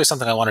that's really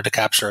something I wanted to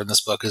capture in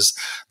this book, is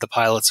the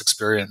pilot's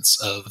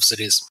experience of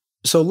cities.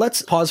 So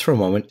let's pause for a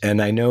moment.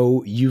 And I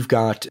know you've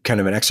got kind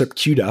of an excerpt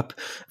queued up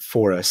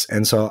for us.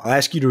 And so I'll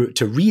ask you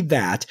to read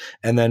that,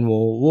 and then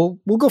we'll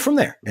go from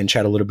there and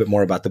chat a little bit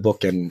more about the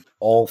book and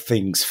all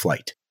things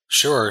flight.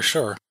 Sure.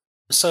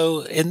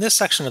 So in this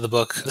section of the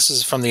book, this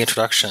is from the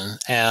introduction,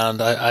 and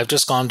I've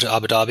just gone to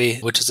Abu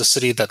Dhabi, which is a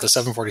city that the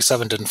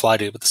 747 didn't fly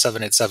to, but the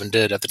 787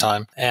 did at the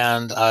time.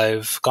 And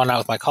I've gone out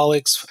with my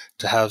colleagues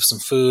to have some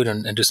food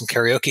and do some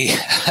karaoke,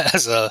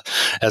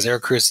 as air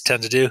crews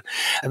tend to do.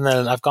 And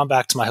then I've gone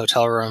back to my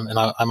hotel room, and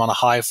I'm on a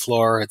high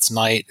floor. It's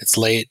night. It's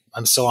late.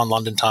 I'm still on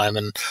London time,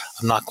 and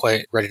I'm not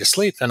quite ready to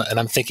sleep. And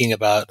I'm thinking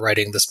about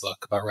writing this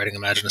book, about writing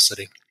Imagine a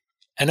City.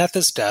 And at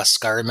this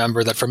desk, I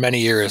remember that for many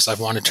years, I've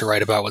wanted to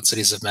write about what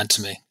cities have meant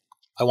to me.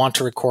 I want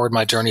to record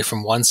my journey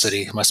from one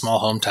city, my small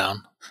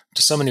hometown,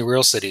 to so many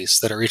real cities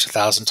that are each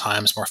 1,000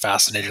 times more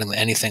fascinating than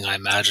anything I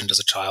imagined as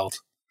a child.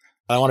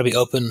 I want to be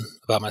open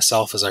about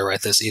myself as I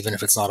write this, even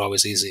if it's not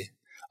always easy.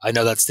 I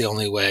know that's the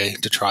only way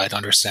to try to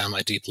understand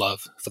my deep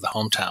love for the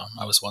hometown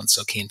I was once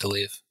so keen to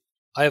leave.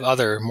 I have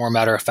other, more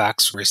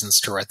matter-of-fact reasons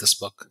to write this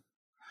book.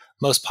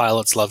 Most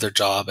pilots love their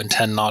job and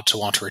tend not to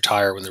want to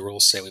retire when the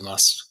rules say we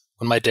must.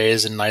 When my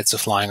days and nights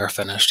of flying are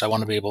finished, I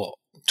want to be able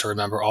to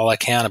remember all I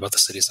can about the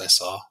cities I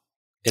saw.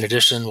 In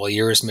addition, while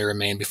years may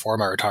remain before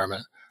my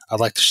retirement, I'd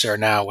like to share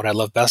now what I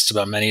love best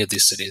about many of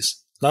these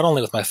cities, not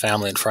only with my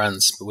family and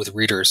friends, but with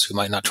readers who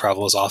might not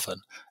travel as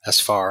often, as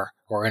far,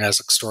 or in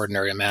as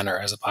extraordinary a manner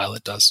as a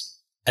pilot does.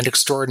 And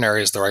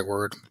extraordinary is the right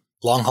word.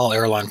 Long-haul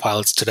airline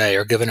pilots today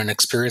are given an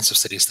experience of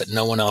cities that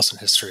no one else in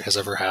history has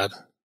ever had.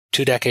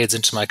 2 decades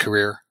into my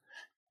career,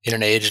 in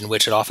an age in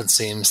which it often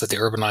seems that the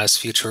urbanized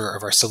future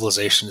of our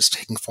civilization is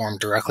taking form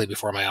directly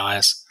before my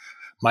eyes,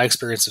 my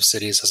experience of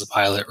cities as a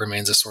pilot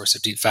remains a source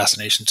of deep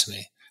fascination to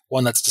me,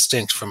 one that's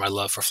distinct from my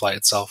love for flight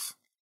itself.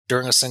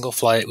 During a single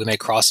flight, we may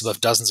cross above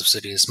dozens of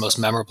cities, most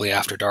memorably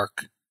after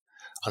dark.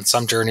 On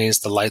some journeys,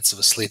 the lights of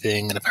a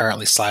sleeping and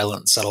apparently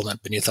silent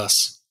settlement beneath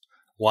us,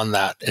 one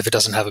that, if it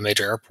doesn't have a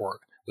major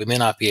airport, we may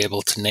not be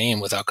able to name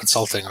without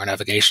consulting our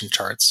navigation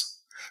charts,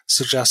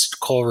 suggest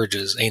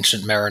Coleridge's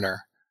Ancient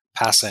Mariner,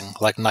 passing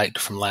like night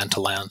from land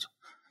to land,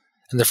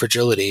 and the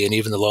fragility and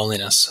even the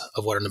loneliness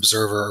of what an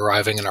observer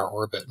arriving in our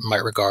orbit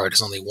might regard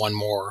as only one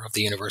more of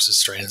the universe's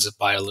strains of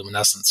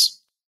bioluminescence.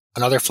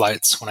 On other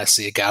flights, when I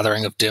see a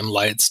gathering of dim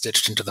lights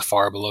stitched into the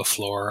far below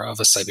floor of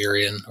a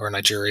Siberian or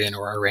Nigerian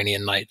or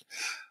Iranian night,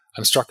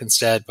 I'm struck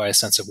instead by a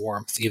sense of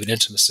warmth, even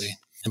intimacy,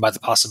 and by the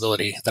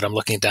possibility that I'm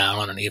looking down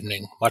on an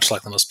evening much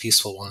like the most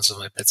peaceful ones of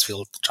my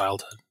Pittsfield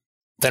childhood.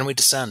 Then we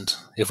descend.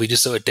 If we do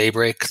so at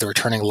daybreak, the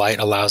returning light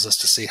allows us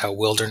to see how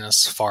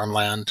wilderness,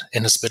 farmland,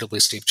 inhospitably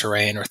steep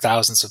terrain, or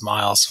thousands of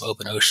miles of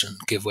open ocean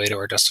give way to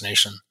our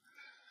destination.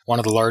 One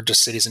of the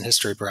largest cities in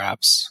history,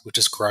 perhaps, which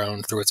has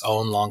grown through its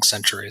own long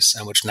centuries,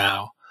 and which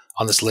now,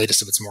 on this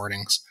latest of its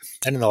mornings,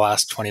 and in the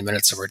last 20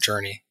 minutes of our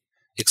journey,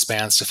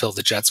 expands to fill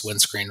the jet's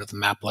windscreen with a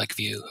map-like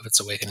view of its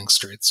awakening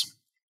streets.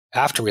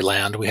 After we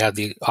land, we have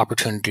the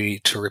opportunity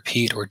to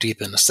repeat or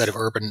deepen a set of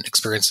urban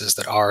experiences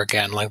that are,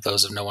 again, like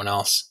those of no one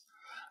else.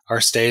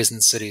 Our stays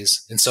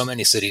in so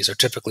many cities, are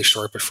typically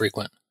short but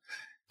frequent,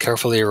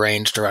 carefully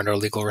arranged around our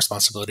legal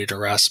responsibility to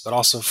rest, but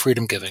also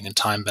freedom-giving and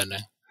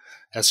time-bending,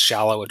 as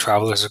shallow a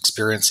traveler's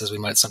experience as we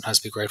might sometimes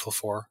be grateful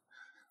for,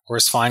 or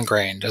as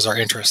fine-grained as our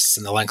interests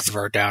in the length of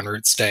our down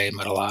route stay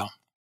might allow.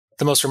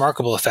 The most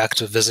remarkable effect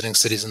of visiting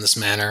cities in this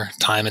manner,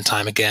 time and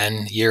time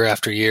again, year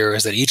after year,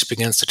 is that each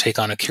begins to take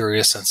on a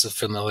curious sense of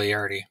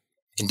familiarity.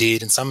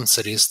 Indeed, in some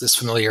cities, this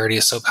familiarity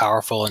is so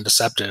powerful and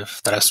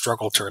deceptive that I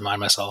struggle to remind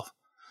myself,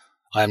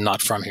 I am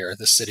not from here,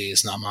 this city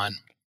is not mine.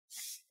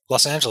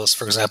 Los Angeles,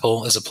 for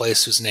example, is a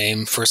place whose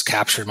name first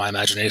captured my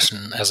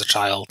imagination as a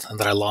child and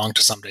that I longed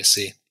to someday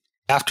see.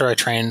 After I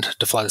trained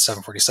to fly the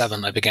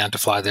 747, I began to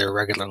fly there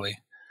regularly.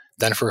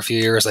 Then for a few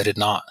years I did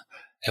not.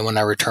 And when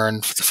I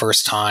returned for the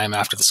first time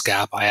after the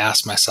SCAP, I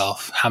asked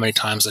myself how many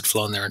times I'd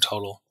flown there in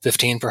total.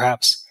 15,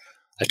 perhaps?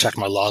 I checked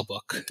my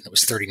logbook, and it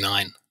was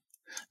 39.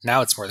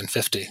 Now it's more than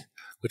 50,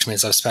 which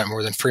means I've spent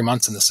more than 3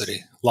 months in the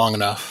city, long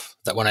enough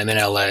that when I'm in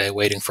LA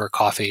waiting for a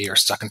coffee or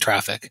stuck in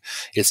traffic,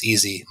 it's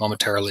easy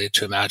momentarily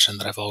to imagine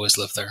that I've always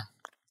lived there.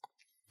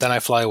 Then I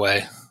fly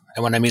away,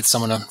 and when I meet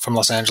someone from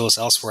Los Angeles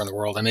elsewhere in the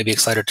world, I may be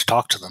excited to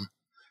talk to them,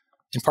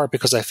 in part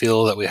because I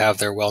feel that we have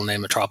their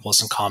well-named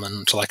metropolis in common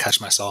until I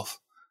catch myself.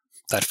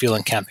 That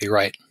feeling can't be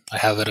right. I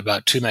have it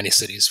about too many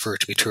cities for it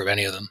to be true of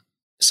any of them.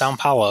 Sao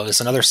Paulo is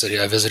another city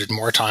I visited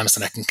more times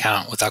than I can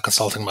count without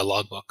consulting my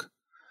logbook.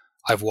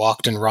 I've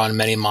walked and run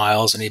many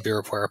miles in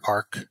Ibirapuera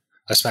Park.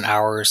 I spent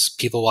hours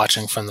people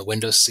watching from the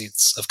window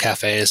seats of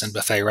cafes and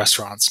buffet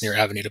restaurants near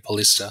Avenida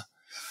Paulista.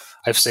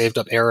 I've saved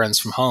up errands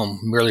from home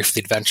merely for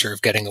the adventure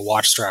of getting a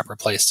watch strap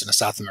replaced in a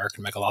South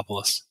American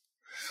megalopolis.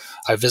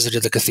 I've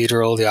visited the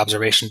cathedral, the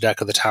observation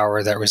deck of the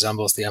tower that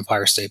resembles the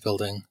Empire State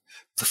Building,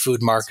 the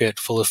food market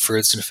full of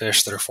fruits and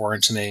fish that are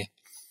foreign to me,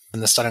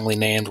 and the stunningly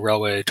named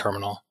railway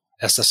terminal,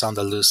 Estación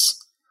de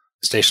Luz,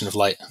 Station of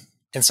Light.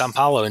 In Sao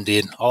Paulo,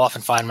 indeed, I'll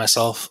often find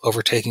myself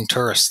overtaking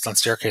tourists on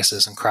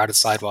staircases and crowded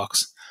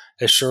sidewalks,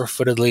 as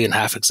sure-footedly and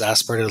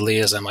half-exasperatedly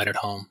as I might at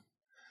home.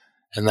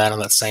 And then on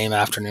that same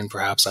afternoon,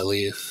 perhaps, I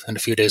leave, and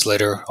a few days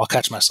later, I'll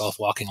catch myself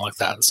walking like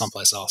that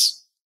someplace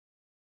else.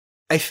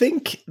 I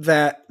think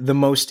that the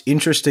most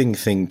interesting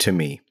thing to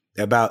me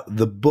about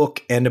the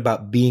book and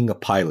about being a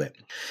pilot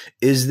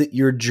is that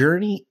your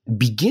journey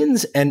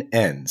begins and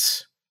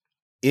ends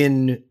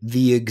in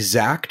the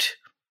exact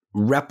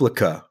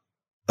replica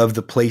of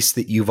the place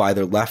that you've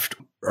either left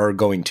or are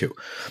going to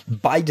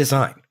by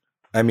design.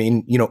 I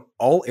mean,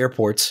 all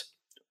airports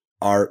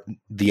are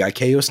the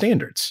ICAO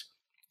standards.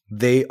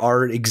 They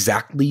are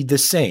exactly the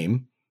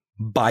same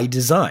by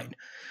design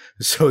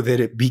so that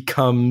it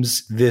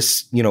becomes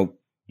this,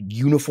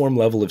 uniform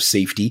level of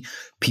safety.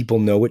 People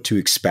know what to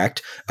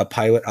expect. A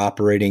pilot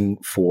operating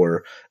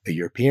for a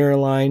European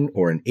airline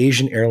or an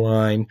Asian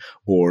airline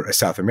or a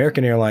South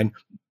American airline,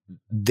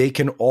 they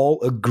can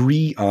all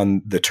agree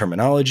on the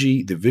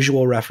terminology, the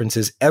visual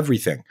references,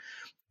 everything.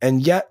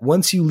 And yet,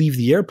 once you leave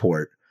the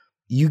airport,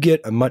 you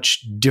get a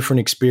much different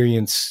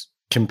experience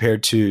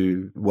compared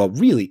to,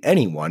 really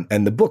anyone.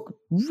 And the book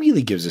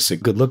really gives us a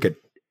good look at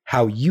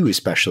how you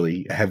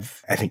especially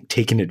have, I think,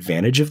 taken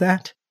advantage of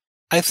that.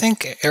 I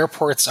think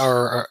airports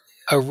are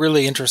a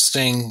really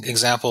interesting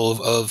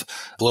example of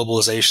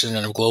globalization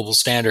and of global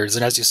standards.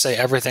 And as you say,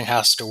 everything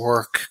has to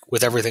work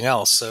with everything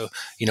else. So,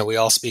 we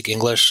all speak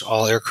English.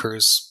 All air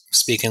crews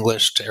speak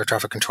English. Air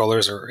traffic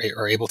controllers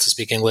are able to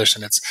speak English.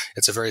 And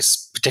it's a very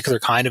particular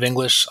kind of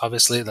English,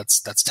 obviously,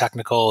 that's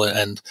technical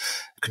and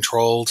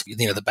controlled.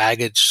 The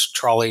baggage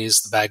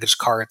trolleys, the baggage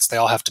carts, they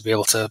all have to be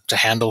able to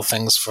handle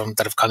things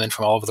that have come in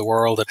from all over the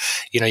world. And,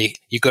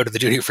 you go to the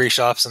duty-free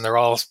shops and they're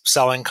all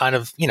selling kind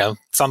of,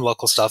 some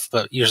local stuff,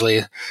 but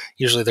usually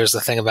there's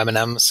a thing of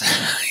M&Ms,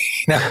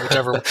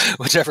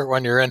 whichever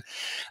one you're in.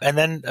 And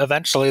then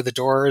eventually the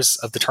doors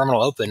of the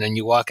terminal open and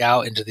you walk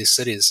out into these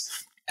cities.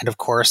 And of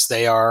course,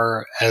 they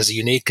are as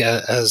unique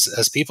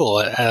as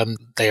people.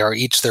 They are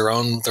each their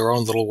own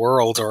little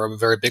world, or a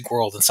very big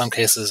world in some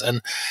cases.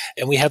 And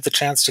we have the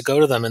chance to go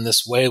to them in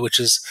this way, which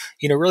is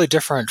really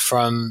different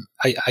from.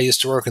 I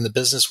used to work in the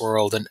business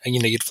world, and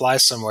you'd fly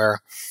somewhere,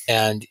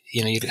 and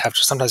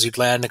sometimes you'd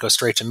land and go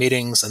straight to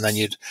meetings, and then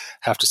you'd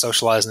have to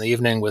socialize in the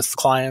evening with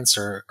clients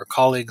or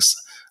colleagues.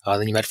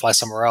 Then you might fly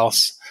somewhere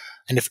else.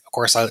 And of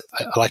course, I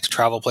like to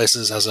travel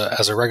places as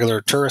a regular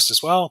tourist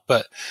as well.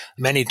 But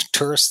many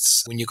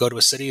tourists, when you go to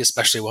a city,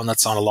 especially one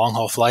that's on a long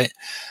haul flight,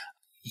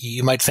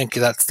 you might think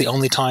that's the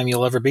only time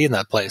you'll ever be in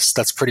that place.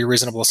 That's a pretty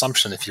reasonable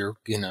assumption. If you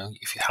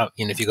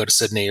go to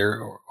Sydney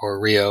or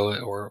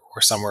Rio or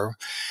somewhere,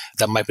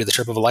 that might be the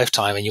trip of a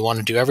lifetime. And you want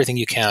to do everything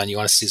you can. You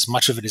want to see as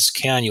much of it as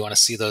you can. You want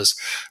to see those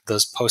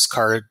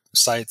postcard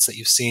sites that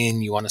you've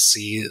seen. You want to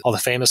see all the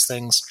famous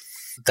things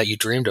that you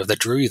dreamed of that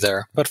drew you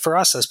there. But for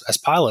us as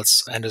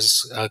pilots and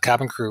as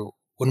cabin crew,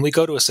 when we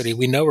go to a city,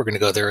 we know we're going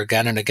to go there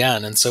again and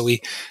again. And so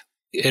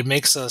it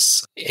makes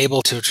us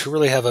able to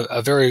really have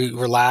a very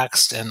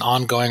relaxed and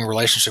ongoing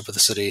relationship with the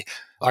city.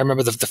 I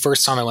remember the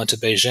first time I went to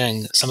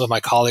Beijing, some of my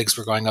colleagues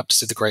were going up to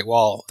see the Great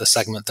Wall, the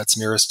segment that's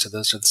nearest to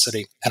the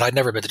city. And I'd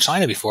never been to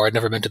China before. I'd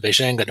never been to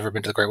Beijing. I'd never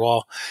been to the Great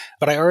Wall.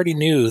 But I already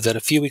knew that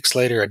a few weeks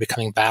later, I'd be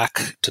coming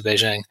back to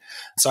Beijing.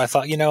 So I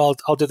thought,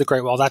 I'll do the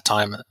Great Wall that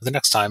time, the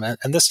next time.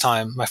 And this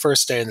time, my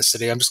first day in the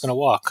city, I'm just going to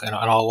walk. And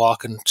I'll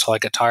walk until I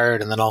get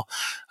tired. And then I'll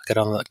get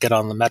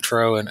on the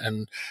metro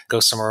and go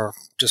somewhere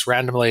just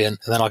randomly. And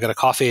then I'll get a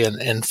coffee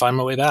and find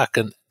my way back.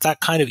 And that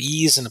kind of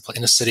ease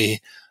in a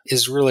city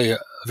is really a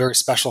very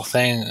special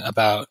thing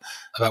about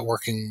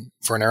working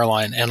for an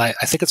airline. And I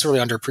think it's really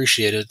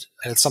underappreciated.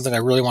 And it's something I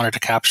really wanted to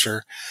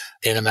capture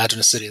in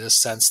Imagine a City, this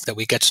sense that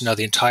we get to know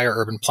the entire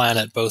urban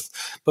planet, both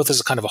as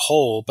a kind of a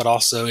whole, but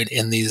also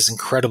in these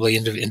incredibly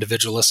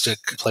individualistic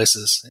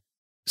places.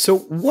 So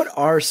what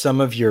are some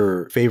of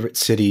your favorite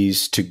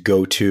cities to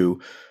go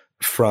to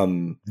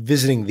from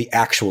visiting the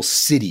actual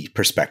city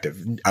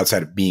perspective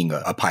outside of being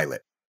a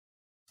pilot?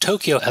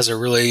 Tokyo has a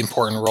really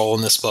important role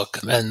in this book,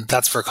 and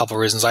that's for a couple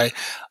of reasons. I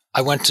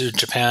went to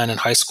Japan in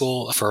high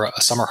school for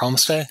a summer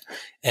homestay,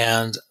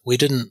 and we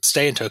didn't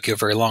stay in Tokyo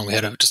very long. We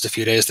had just a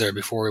few days there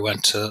before we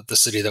went to the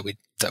city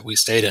that we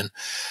stayed in.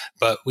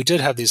 But we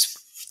did have these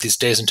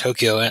days in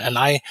Tokyo, and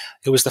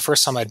it was the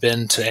first time I'd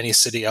been to any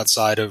city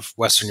outside of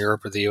Western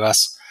Europe or the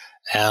US.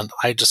 And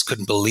I just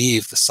couldn't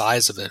believe the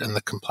size of it and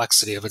the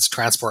complexity of its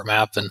transport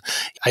map. And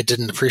I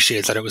didn't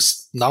appreciate that it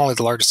was not only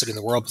the largest city in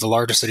the world, but the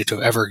largest city to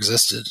have ever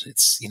existed.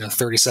 It's,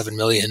 37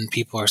 million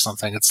people or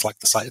something. It's like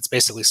it's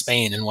basically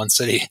Spain in one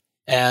city.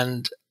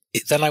 And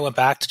then I went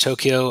back to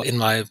Tokyo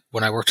when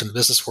I worked in the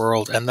business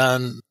world. And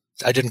then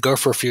I didn't go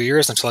for a few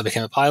years until I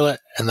became a pilot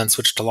and then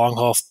switched to long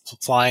haul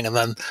flying. And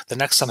then the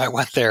next time I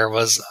went there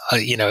was,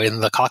 in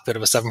the cockpit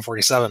of a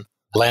 747.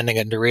 Landing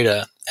at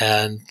Narita,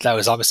 and that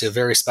was obviously a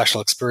very special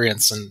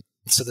experience. And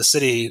so the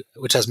city,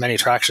 which has many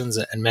attractions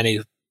and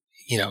many,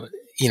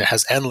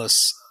 has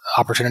endless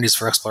opportunities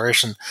for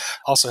exploration,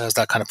 also has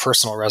that kind of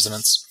personal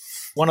resonance.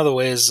 One of the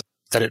ways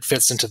that it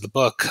fits into the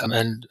book,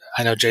 and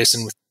I know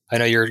Jason, I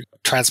know your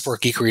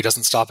transport geekery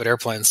doesn't stop at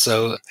airplanes,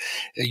 so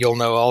you'll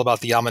know all about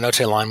the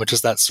Yamanote line, which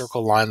is that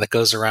circle line that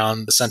goes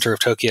around the center of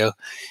Tokyo.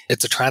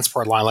 It's a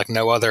transport line like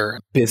no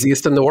other.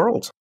 Busiest in the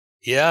world.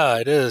 Yeah,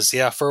 it is.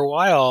 Yeah, for a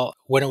while,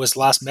 when it was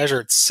last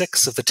measured,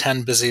 6 of the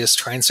 10 busiest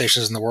train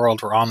stations in the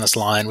world were on this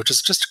line, which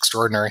is just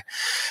extraordinary.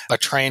 A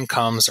train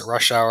comes at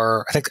rush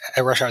hour. I think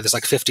at rush hour, there's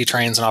like 50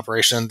 trains in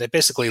operation. They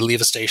basically leave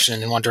a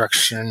station in one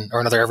direction or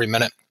another every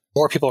minute.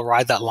 More people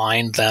ride that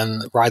line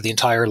than ride the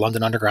entire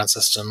London Underground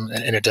system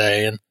in a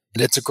day. And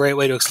it's a great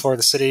way to explore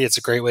the city. It's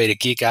a great way to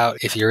geek out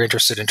if you're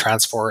interested in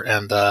transport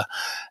and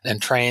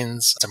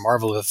trains. It's a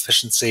marvel of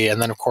efficiency.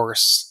 And then, of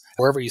course,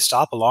 wherever you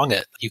stop along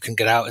it, you can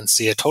get out and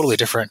see a totally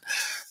different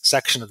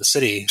section of the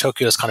city.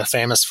 Tokyo is kind of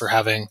famous for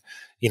having,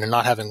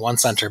 not having one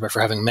center, but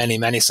for having many,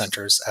 many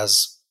centers.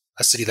 As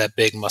a city that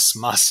big must,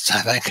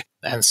 I think.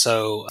 And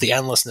so the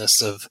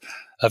endlessness of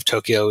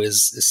Tokyo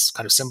is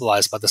kind of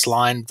symbolized by this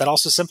line that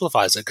also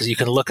simplifies it, because you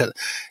can look at,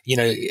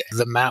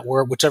 the map,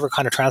 where whichever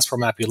kind of transport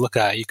map you look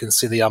at, you can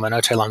see the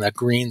Yamanote line, that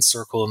green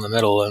circle in the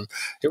middle, and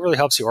it really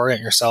helps you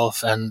orient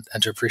yourself and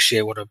to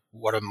appreciate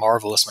what a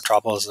marvelous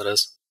metropolis it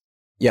is.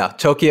 Yeah,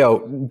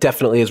 Tokyo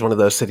definitely is one of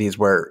those cities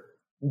where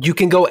you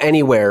can go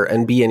anywhere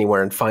and be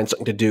anywhere and find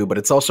something to do, but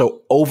it's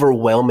also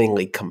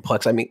overwhelmingly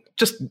complex. I mean,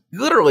 just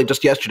literally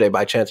just yesterday,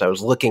 by chance, I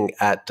was looking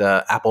at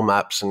Apple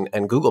Maps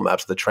and Google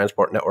Maps, the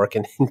transport network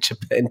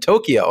in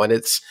Tokyo, and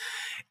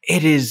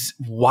it is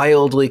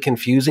wildly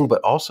confusing,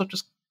 but also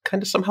just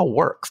kind of somehow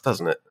works,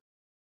 doesn't it?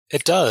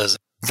 It does.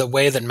 The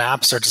way that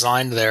maps are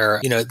designed there,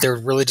 they're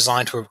really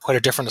designed to quite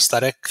a different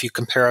aesthetic. If you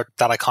compare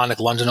that iconic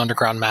London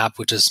Underground map,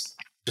 which is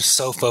just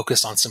so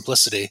focused on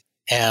simplicity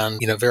and,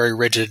 very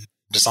rigid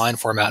design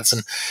formats.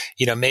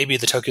 And, maybe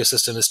the Tokyo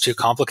system is too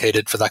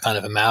complicated for that kind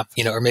of a map,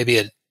 or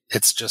maybe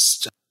it's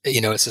just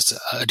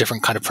a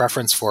different kind of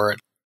preference for it.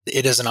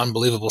 It is an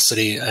unbelievable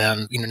city.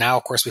 And, now,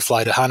 of course, we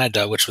fly to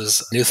Haneda, which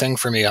was a new thing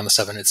for me on the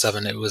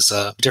 787. It was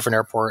a different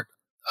airport.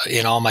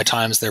 In all my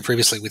times there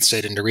previously, we'd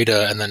stayed in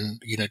Narita, and then,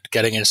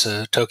 getting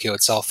into Tokyo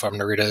itself from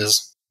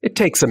Narita It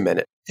takes a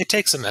minute. It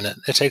takes a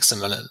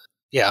minute.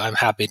 Yeah, I'm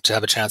happy to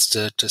have a chance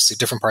to see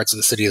different parts of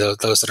the city,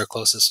 those that are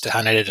closest to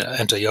Haneda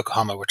and to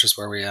Yokohama, which is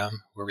where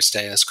we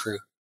stay as crew.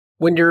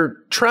 When you're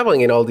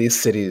traveling in all these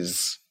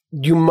cities,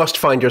 you must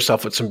find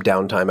yourself with some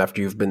downtime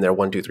after you've been there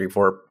 1, 2, 3,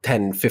 4,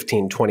 10,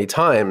 15, 20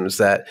 times.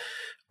 Are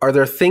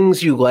there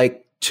things you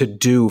like to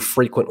do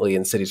frequently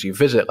in cities you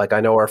visit? Like, I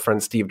know our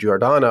friend Steve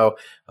Giordano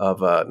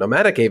of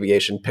Nomadic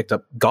Aviation picked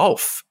up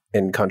golf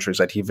in countries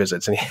that he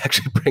visits, and he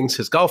actually brings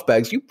his golf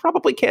bags. You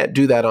probably can't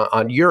do that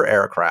on your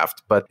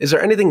aircraft, but is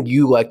there anything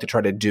you like to try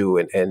to do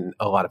in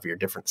a lot of your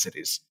different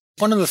cities?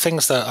 One of the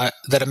things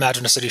that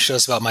Imagine a City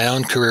shows about my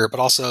own career, but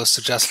also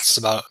suggests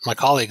about my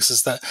colleagues,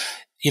 is that,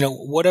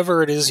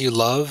 whatever it is you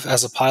love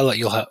as a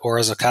pilot, or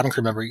as a cabin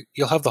crew member,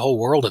 you'll have the whole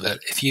world of it.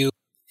 If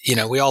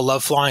we all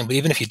love flying, but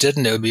even if you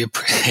didn't, it would be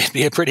it'd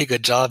be a pretty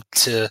good job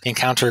to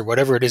encounter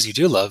whatever it is you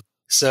do love.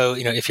 So,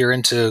 if you're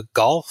into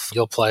golf,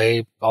 you'll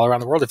play all around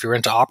the world. If you're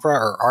into opera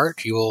or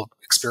art, you will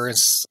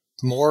experience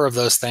more of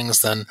those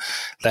things than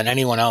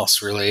anyone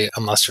else, really,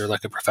 unless you're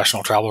like a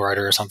professional travel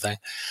writer or something.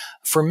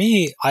 For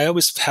me, I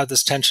always have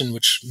this tension,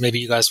 which maybe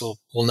you guys will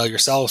know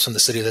yourselves from the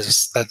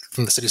cities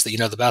that you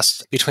know the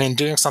best, between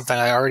doing something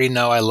I already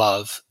know I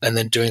love and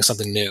then doing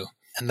something new.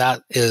 And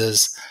that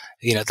is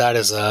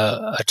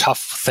a tough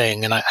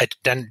thing. And I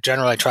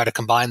generally try to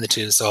combine the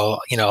two. So,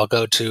 I'll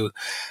go to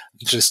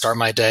usually start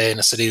my day in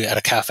a city at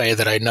a cafe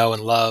that I know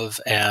and love.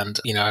 And,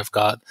 I've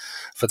got,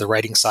 for the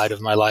writing side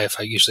of my life,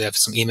 I usually have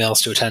some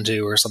emails to attend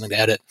to or something to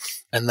edit.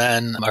 And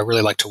then I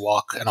really like to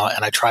walk, and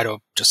I try to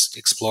just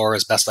explore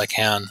as best I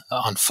can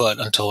on foot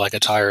until I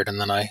get tired. And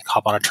then I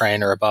hop on a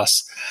train or a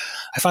bus.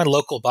 I find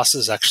local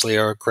buses actually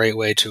are a great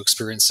way to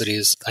experience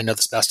cities. I know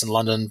this best in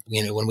London.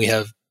 When we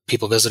have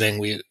people visiting,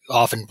 we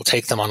often will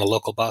take them on a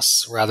local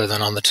bus rather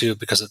than on the tube,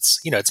 because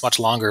it's much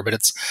longer, but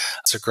it's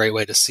a great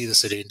way to see the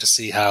city and to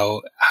see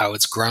how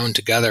it's grown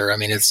together. I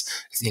mean, it's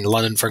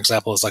London, for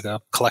example, is like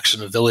a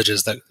collection of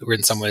villages that were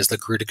in some ways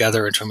that grew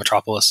together into a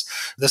metropolis,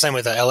 the same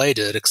way that LA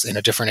did, in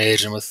a different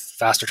age and with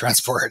faster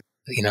transport,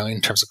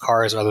 in terms of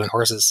cars rather than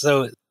horses.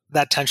 So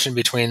that tension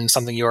between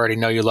something you already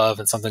know you love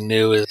and something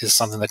new is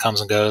something that comes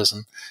and goes.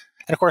 And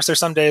of course, there's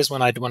some days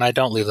when I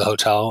don't leave the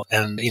hotel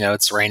and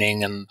it's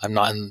raining and I'm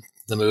not in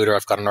the mood, or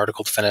I've got an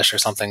article to finish or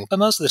something. But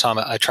most of the time,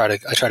 I try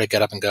to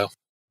get up and go.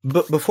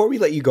 But before we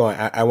let you go,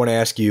 I want to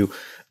ask you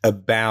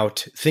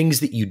about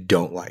things that you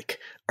don't like.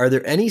 Are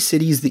there any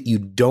cities that you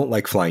don't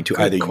like flying to?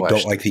 Either you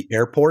don't like the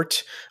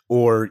airport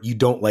or you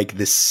don't like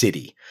the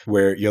city,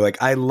 where you're like,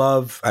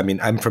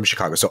 I'm from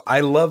Chicago, so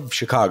I love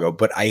Chicago,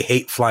 but I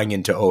hate flying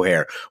into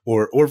O'Hare,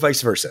 or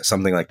vice versa,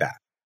 something like that.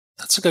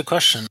 That's a good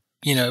question.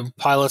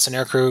 Pilots and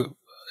aircrew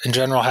in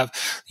general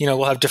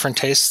we'll have different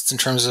tastes in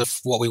terms of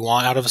what we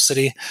want out of a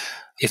city.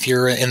 If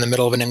you're in the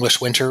middle of an English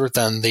winter,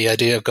 then the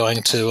idea of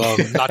going to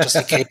not just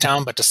to Cape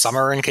Town, but to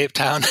summer in Cape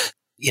Town,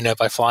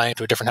 by flying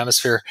to a different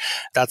hemisphere,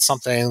 that's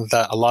something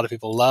that a lot of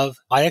people love.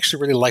 I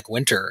actually really like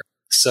winter.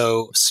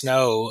 So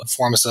snow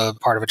forms a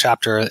part of a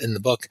chapter in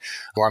the book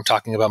where I'm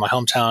talking about my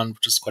hometown,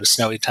 which is quite a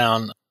snowy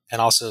town, and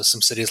also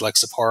some cities like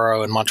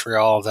Sapporo and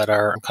Montreal that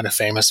are kind of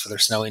famous for their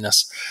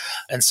snowiness.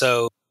 And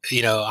so,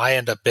 I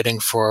end up bidding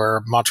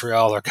for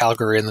Montreal or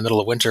Calgary in the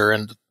middle of winter,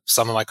 and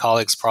some of my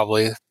colleagues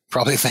probably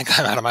think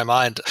I'm out of my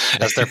mind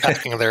as they're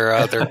packing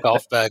their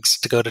golf bags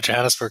to go to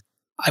Johannesburg.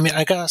 I mean,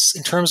 I guess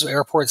in terms of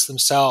airports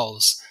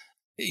themselves,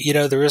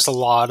 there is a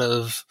lot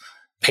of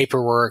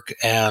paperwork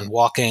and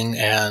walking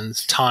and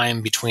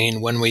time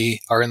between when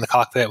we are in the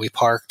cockpit, we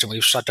parked and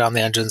we've shut down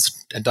the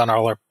engines and done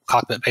all our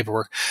cockpit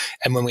paperwork,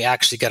 and when we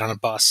actually get on a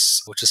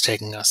bus, which is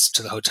taking us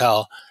to the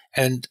hotel.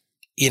 And,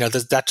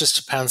 that just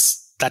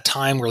depends. That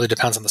time really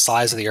depends on the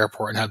size of the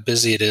airport and how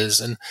busy it is.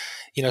 And,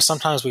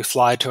 sometimes we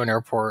fly to an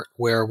airport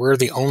where we're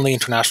the only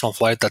international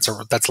flight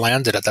that's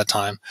landed at that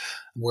time,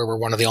 where we're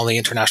one of the only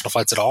international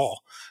flights at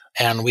all.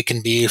 And we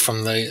can be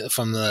from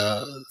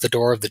the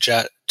door of the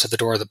jet to the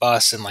door of the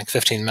bus in like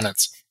 15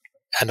 minutes.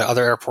 And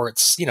other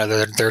airports,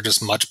 they're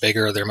just much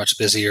bigger, they're much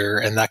busier,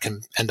 and that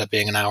can end up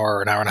being an hour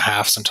or an hour and a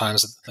half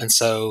sometimes. And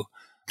so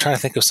I'm trying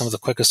to think of some of the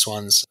quickest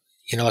ones.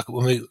 Like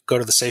when we go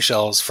to the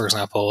Seychelles, for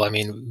example, I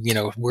mean,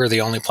 we're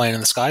the only plane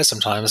in the sky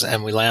sometimes,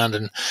 and we land,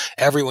 and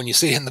everyone you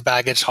see in the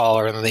baggage hall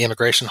or in the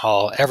immigration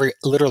hall,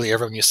 literally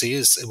everyone you see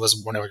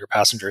was one of your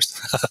passengers.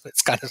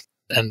 It's kind of,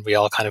 and we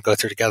all kind of go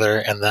through together,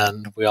 and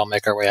then we all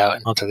make our way out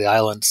onto the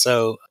island.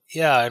 So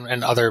yeah,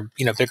 and other,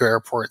 bigger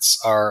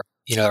airports are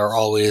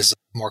always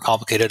more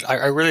complicated.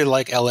 I really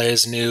like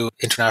LA's new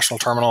international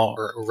terminal,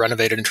 or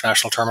renovated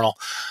international terminal.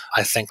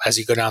 I think as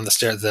you go down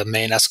the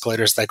main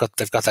escalators, they've got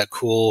that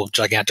cool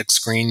gigantic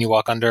screen you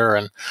walk under.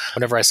 And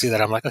whenever I see that,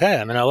 I'm like, okay,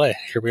 I'm in LA.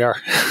 Here we are.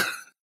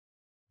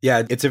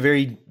 Yeah, it's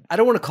I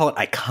don't want to call it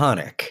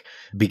iconic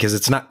because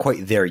it's not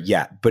quite there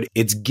yet, but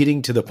it's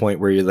getting to the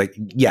point where you're like,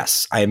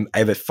 yes, I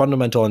have a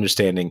fundamental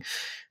understanding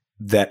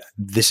that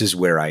this is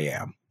where I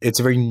am. It's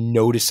a very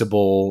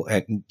noticeable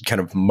and kind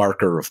of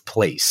marker of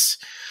place.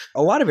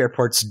 A lot of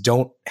airports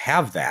don't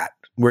have that,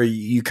 where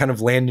you kind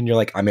of land and you're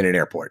like, I'm in an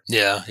airport.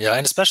 Yeah.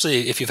 And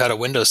especially if you've had a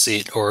window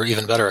seat, or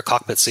even better, a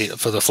cockpit seat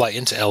for the flight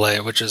into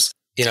LA, which is,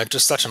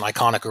 just such an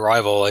iconic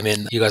arrival. I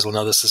mean, you guys will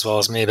know this as well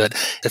as me, but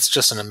it's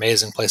just an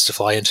amazing place to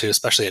fly into,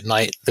 especially at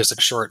night. There's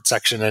a short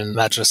section in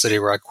Imagine a City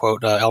where I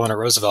quote Eleanor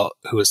Roosevelt,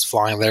 who was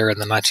flying there in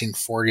the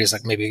 1940s,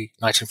 like maybe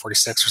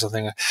 1946 or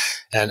something.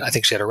 And I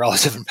think she had a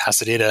relative in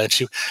Pasadena, and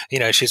she,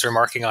 she's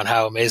remarking on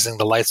how amazing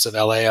the lights of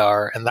LA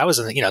are. And that was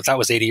that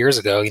was 80 years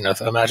ago.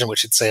 Imagine what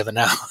she'd say of it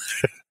now.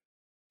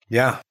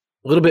 Yeah.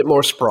 A little bit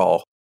more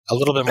sprawl. A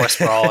little bit more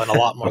sprawl and a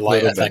lot more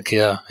light, I think.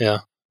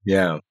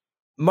 Yeah.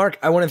 Mark,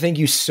 I want to thank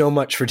you so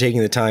much for taking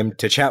the time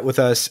to chat with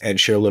us and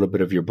share a little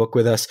bit of your book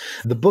with us.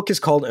 The book is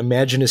called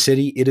Imagine a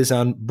City. It is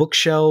on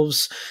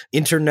bookshelves,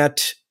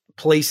 internet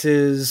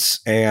places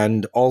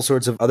and all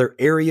sorts of other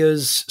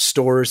areas,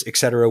 stores,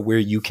 etc., where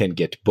you can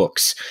get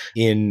books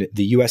in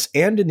the US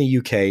and in the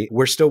UK.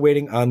 We're still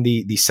waiting on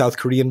the South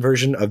Korean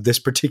version of this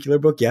particular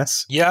book,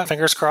 yes? Yeah,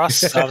 fingers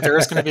crossed. There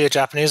is going to be a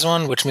Japanese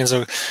one, which means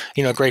a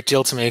great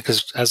deal to me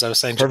because, as I was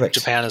saying,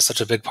 Japan is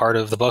such a big part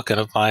of the book and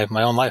of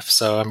my own life.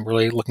 So I'm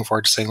really looking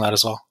forward to seeing that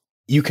as well.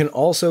 You can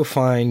also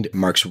find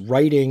Mark's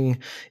writing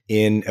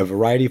in a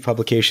variety of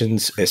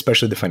publications,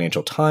 especially the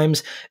Financial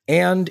Times.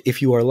 And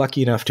if you are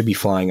lucky enough to be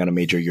flying on a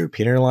major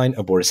European airline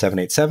aboard a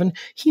 787,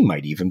 he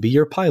might even be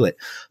your pilot.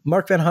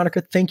 Mark Van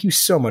Hanicke, thank you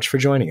so much for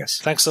joining us.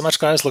 Thanks so much,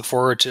 guys. Look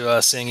forward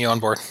to seeing you on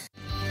board.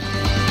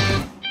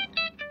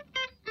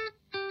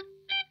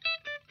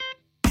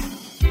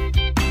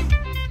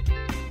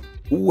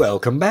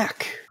 Welcome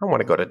back. I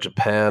want to go to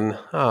Japan.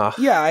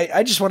 Yeah,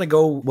 I just want to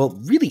go, well,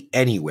 really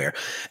anywhere.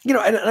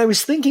 And I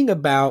was thinking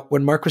about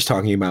when Mark was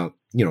talking about,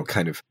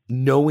 kind of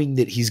knowing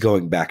that he's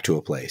going back to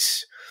a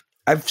place.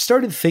 I've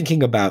started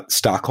thinking about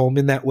Stockholm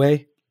in that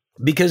way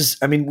because,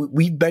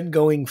 we've been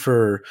going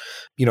for,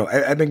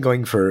 I've been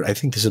going for, I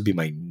think this will be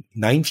my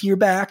 9th year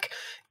back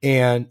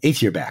and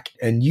 8th year back.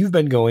 And you've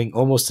been going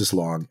almost as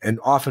long. And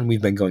often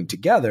we've been going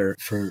together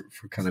for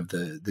kind of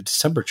the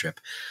December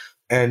trip.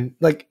 And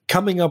like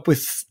coming up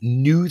with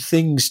new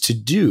things to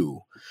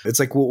do. It's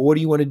like, well, what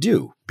do you want to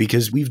do?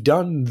 Because we've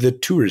done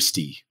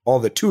all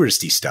the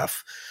touristy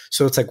stuff.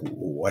 So it's like,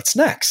 what's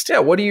next? Yeah,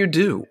 what do you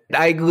do?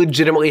 I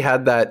legitimately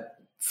had that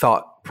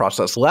thought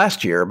process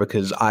last year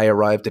because I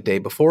arrived a day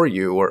before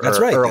you or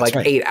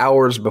 8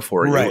 hours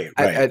before you. Right.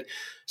 At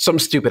some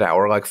stupid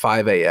hour, like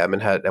 5 a.m.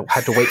 and had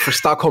to wait for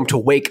Stockholm to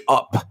wake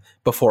up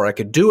before I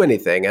could do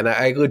anything. And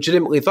I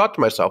legitimately thought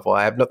to myself, well,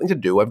 I have nothing to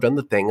do. I've done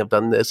the thing. I've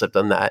done this. I've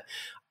done that.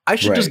 I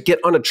should just get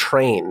on a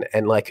train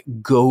and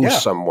go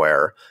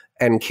somewhere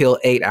and kill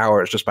 8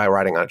 hours just by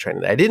riding on a train.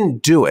 And I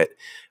didn't do it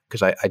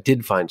because I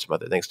did find some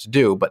other things to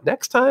do. But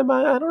next time,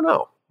 I don't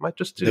know. Might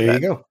just do that. There you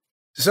go.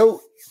 So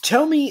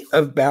tell me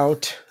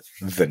about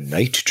the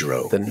Night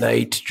Drone. The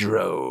Night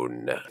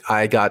Drone.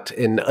 I got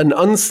an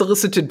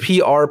unsolicited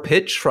PR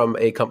pitch from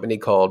a company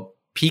called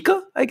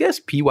Pika, I guess,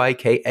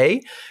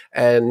 Pyka.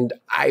 And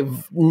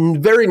I've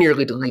very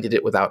nearly deleted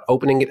it without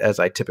opening it as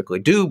I typically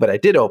do. But I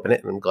did open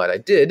it and I'm glad I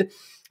did.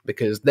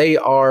 Because they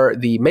are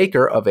the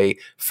maker of a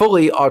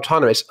fully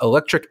autonomous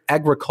electric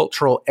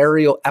agricultural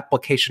aerial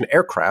application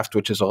aircraft,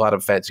 which is a lot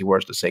of fancy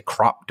words to say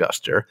crop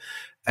duster.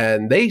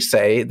 And they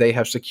say they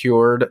have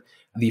secured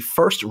the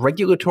first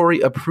regulatory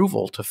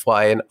approval to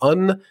fly an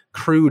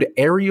uncrewed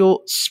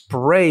aerial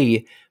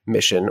spray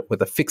mission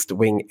with a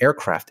fixed-wing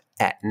aircraft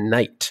at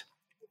night.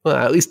 Well,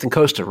 at least in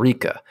Costa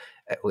Rica,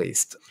 at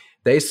least.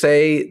 They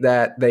say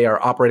that they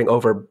are operating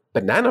over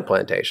banana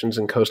plantations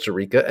in Costa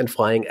Rica and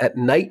flying at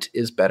night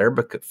is better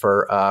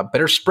for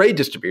better spray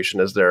distribution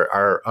as there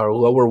are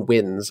lower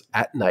winds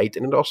at night.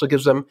 And it also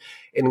gives them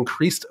an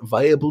increased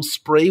viable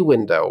spray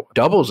window,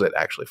 doubles it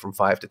actually from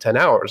 5 to 10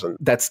 hours. And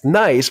that's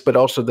nice, but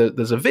also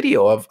there's a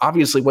video of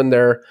obviously when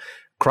they're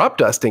crop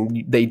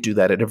dusting, they do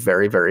that at a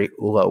very, very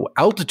low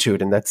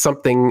altitude. And that's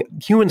something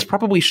humans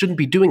probably shouldn't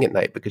be doing at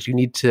night because you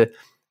need to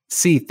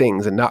see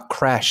things and not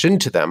crash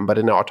into them. But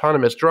an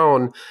autonomous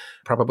drone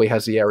probably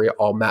has the area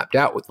all mapped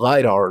out with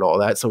LiDAR and all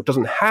that, so it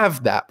doesn't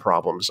have that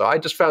problem. So I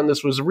just found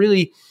this was a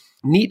really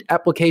neat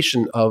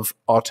application of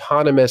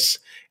autonomous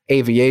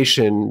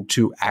aviation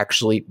to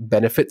actually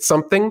benefit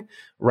something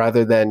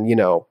rather than,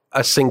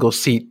 a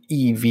single-seat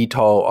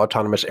eVTOL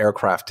autonomous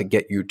aircraft to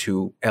get you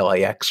to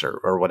LAX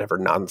or whatever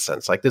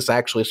nonsense. Like this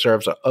actually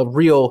serves a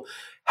real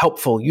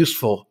helpful,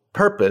 useful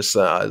purpose.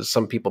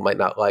 Some people might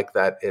not like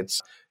that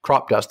it's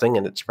crop dusting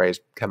and it sprays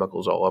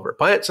chemicals all over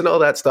plants and all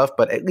that stuff,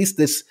 but at least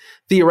this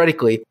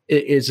theoretically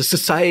is a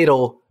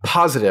societal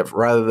positive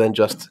rather than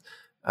just,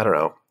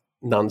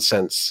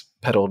 nonsense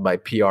peddled by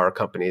PR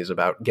companies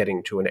about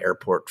getting to an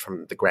airport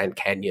from the Grand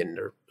Canyon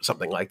or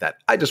something like that.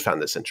 I just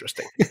found this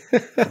interesting.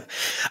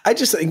 I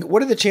just think,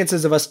 what are the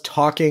chances of us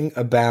talking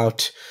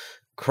about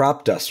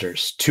crop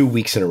dusters 2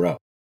 weeks in a row?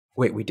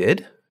 Wait, we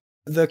did?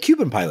 The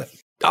Cuban pilot.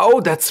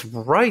 Oh, that's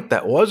right.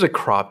 That was a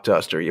crop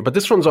duster. But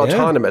this one's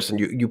autonomous, and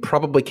you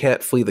probably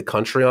can't flee the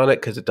country on it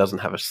because it doesn't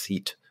have a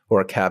seat or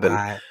a cabin.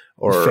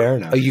 Fair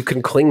enough. You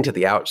can cling to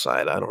the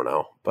outside. I don't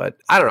know. But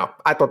I don't know.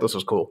 I thought this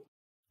was cool.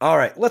 All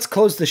right, let's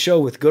close the show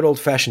with good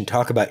old-fashioned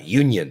talk about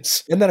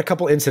unions and then a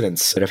couple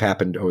incidents that have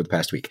happened over the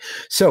past week.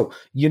 So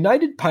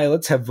United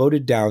Pilots have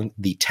voted down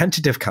the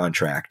tentative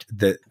contract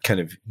that kind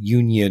of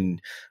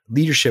union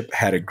leadership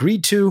had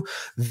agreed to.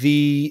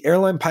 The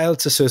Airline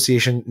Pilots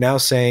Association now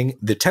saying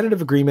the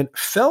tentative agreement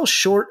fell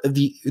short of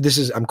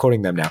I'm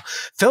quoting them now,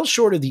 fell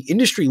short of the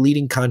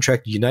industry-leading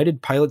contract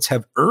United Pilots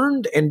have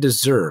earned and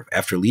deserve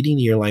after leading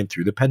the airline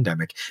through the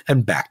pandemic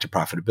and back to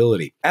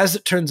profitability. As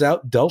it turns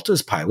out,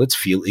 Delta's pilots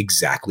feel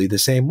exactly the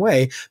same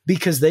way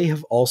because they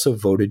have also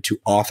voted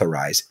to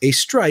authorize a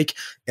strike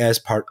as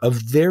part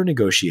of their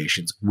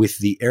negotiations with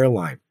the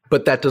airline.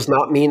 But that does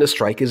not mean a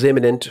strike is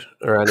imminent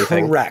or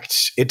anything.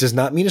 Correct. It does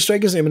not mean a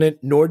strike is imminent,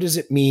 nor does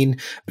it mean,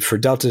 for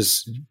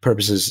Delta's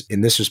purposes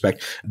in this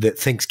respect, that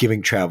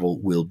Thanksgiving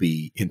travel will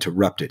be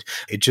interrupted.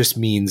 It just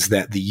means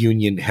that the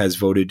union has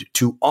voted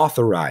to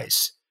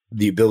authorize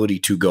the ability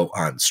to go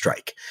on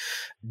strike.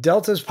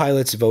 Delta's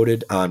pilots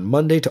voted on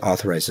Monday to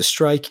authorize a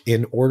strike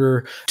in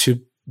order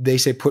to, they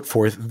say, put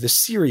forth the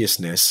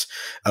seriousness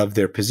of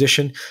their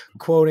position,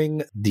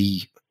 quoting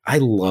I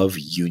love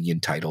union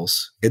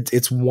titles.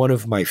 It's one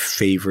of my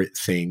favorite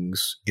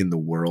things in the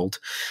world.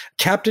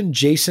 Captain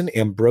Jason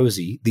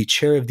Ambrosi, the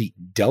chair of the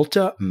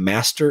Delta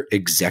Master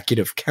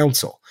Executive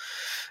Council,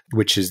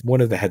 which is one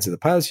of the heads of the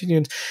pilots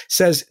unions,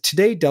 says,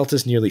 today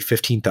Delta's nearly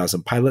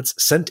 15,000 pilots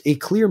sent a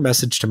clear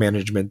message to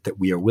management that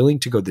we are willing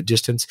to go the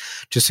distance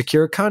to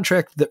secure a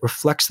contract that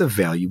reflects the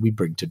value we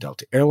bring to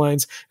Delta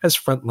Airlines as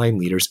frontline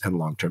leaders and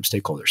long-term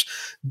stakeholders.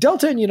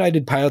 Delta and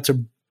United pilots are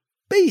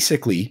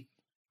basically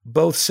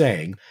both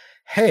saying,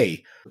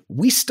 hey,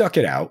 we stuck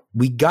it out.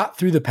 We got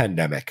through the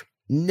pandemic.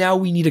 Now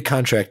we need a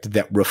contract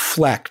that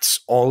reflects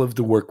all of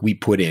the work we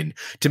put in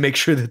to make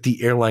sure that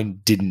the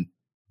airline didn't,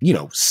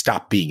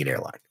 stop being an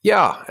airline.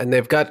 Yeah, and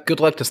they've got good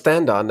luck to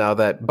stand on now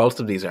that both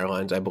of these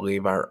airlines, I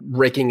believe, are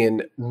raking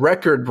in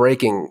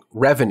record-breaking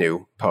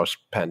revenue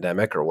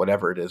post-pandemic or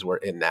whatever it is we're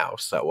in now.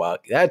 So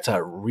that's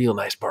a real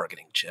nice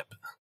bargaining chip.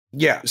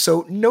 Yeah,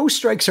 so no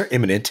strikes are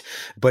imminent,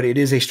 but it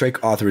is a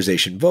strike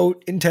authorization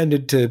vote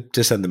intended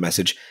to send the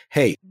message,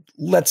 hey,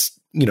 let's,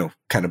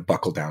 kind of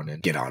buckle down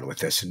and get on with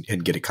this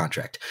and get a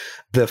contract.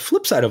 The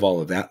flip side of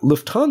all of that,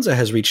 Lufthansa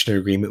has reached an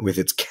agreement with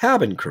its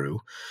cabin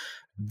crew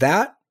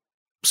that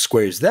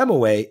squares them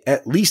away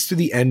at least through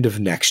the end of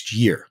next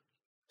year.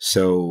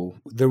 So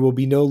there will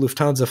be no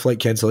Lufthansa flight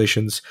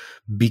cancellations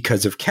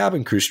because of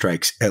cabin crew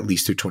strikes at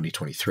least through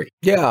 2023.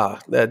 Yeah,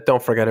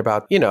 don't forget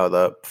about,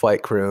 the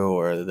flight crew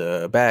or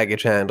the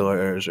baggage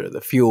handlers or the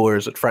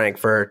fuelers at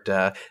Frankfurt.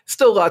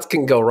 Still lots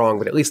can go wrong,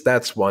 but at least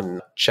that's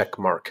one check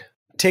mark.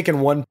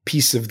 Taking one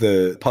piece of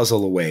the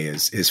puzzle away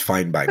is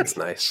fine by me. That's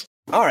nice.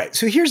 All right,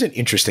 so here's an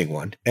interesting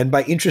one. And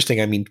by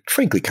interesting, I mean,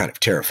 frankly, kind of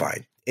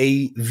terrifying.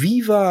 A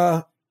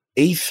Viva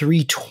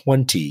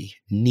A320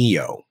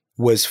 Neo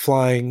was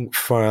flying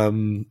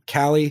from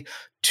Cali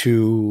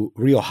to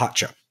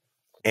Riohacha,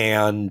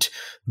 and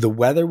the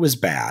weather was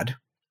bad.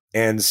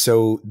 And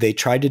so they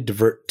tried to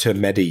divert to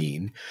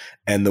Medellin,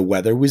 and the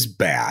weather was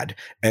bad.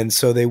 And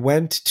so they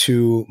went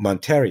to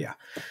Monteria.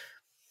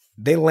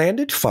 They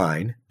landed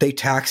fine. They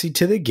taxied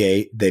to the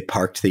gate. They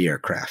parked the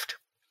aircraft.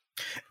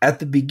 At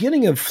the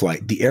beginning of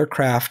flight, the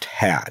aircraft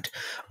had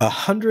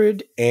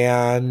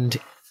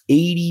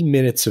 180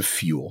 minutes of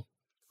fuel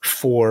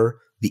for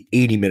the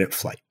 80-minute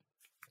flight.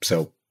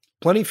 So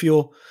plenty of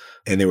fuel,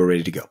 and they were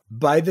ready to go.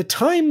 By the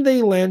time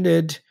they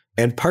landed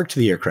and parked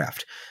the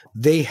aircraft,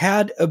 they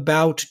had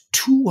about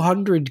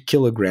 200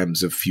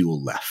 kilograms of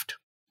fuel left.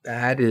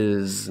 That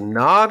is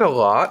not a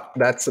lot.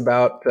 That's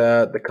about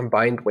the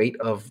combined weight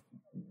of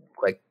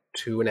like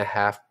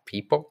 2.5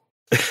 people.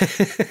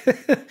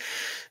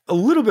 A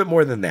little bit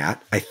more than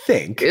that, I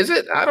think. Is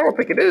it? I don't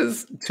think it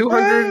is.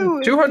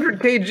 200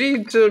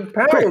 kg to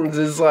pounds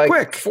is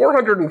like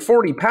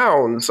 440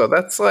 pounds. So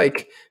that's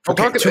like,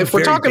 if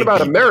we're talking about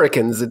people.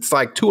 Americans, it's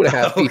like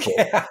 2.5 people.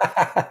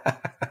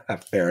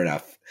 Fair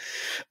enough.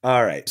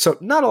 All right. So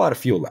not a lot of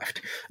fuel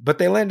left, but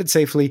they landed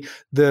safely.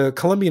 The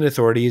Colombian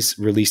authorities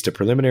released a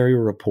preliminary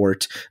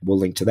report. We'll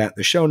link to that in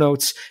the show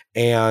notes.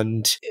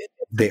 And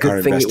they are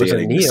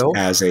investigating this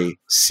as a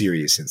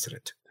serious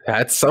incident.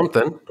 That's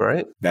something,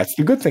 right? That's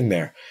the good thing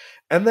there.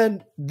 And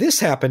then this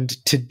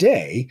happened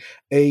today.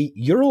 A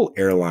Ural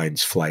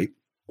Airlines flight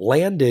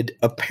landed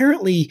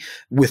apparently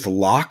with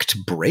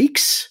locked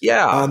brakes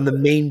on the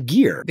main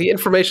gear. The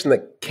information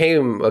that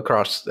came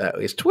across at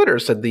least Twitter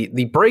said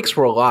the brakes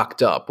were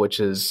locked up, which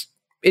is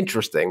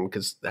interesting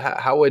because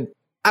how would...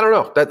 I don't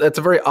know. That's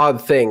a very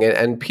odd thing.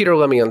 And Peter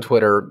Lemmy on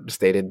Twitter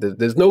stated that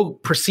there's no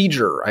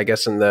procedure, I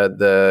guess, in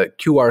the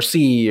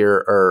QRC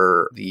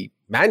or the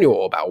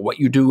manual about what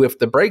you do if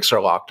the brakes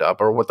are locked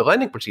up or what the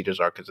landing procedures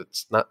are, because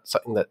it's not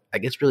something that I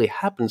guess really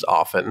happens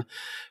often.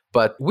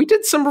 But we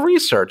did some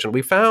research and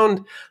we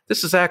found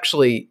this has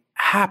actually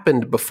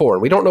happened before.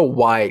 And we don't know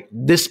why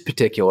this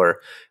particular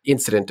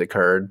incident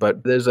occurred,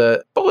 but there's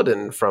a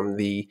bulletin from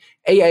the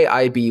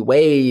AAIB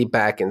way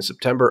back in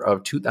September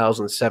of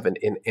 2007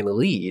 in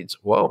Leeds.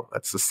 Whoa,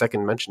 that's the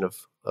second mention of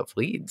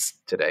Leeds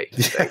today.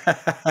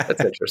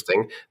 That's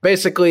interesting.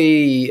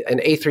 Basically, an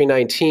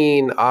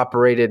A319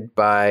 operated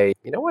by,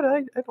 you know what,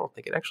 I don't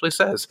think it actually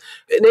says.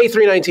 An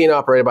A319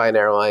 operated by an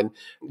airline.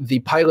 The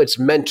pilots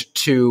meant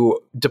to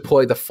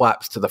deploy the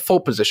flaps to the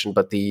full position,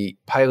 but the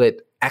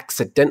pilot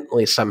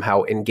accidentally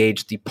somehow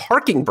engaged the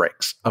parking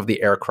brakes of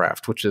the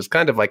aircraft, which is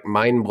kind of like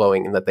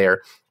mind-blowing in that they are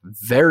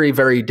very,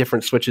 very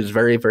different switches,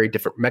 very, very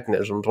different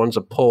mechanisms. One's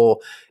a pull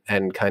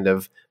and kind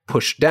of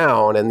push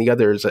down, and the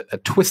other is a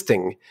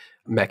twisting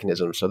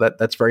mechanism. So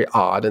that's very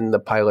odd. And the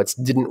pilots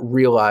didn't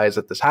realize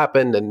that this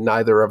happened, and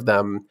neither of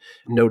them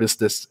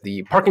noticed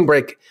the parking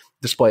brake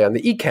display on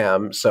the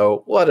ECAM.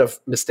 So a lot of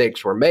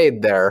mistakes were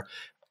made there.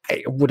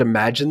 I would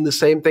imagine the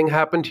same thing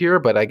happened here,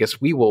 but I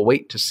guess we will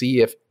wait to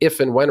see if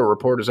and when a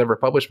report is ever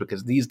published,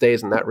 because these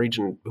days in that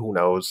region, who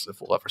knows if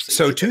we'll ever see.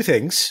 So two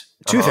things.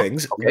 Okay.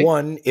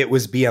 One, it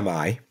was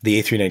BMI.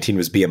 The A319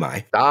 was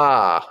BMI.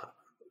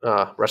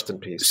 Rest in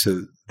peace.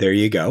 So there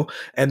you go.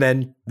 And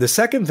then the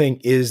second thing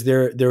is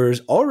there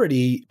is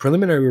already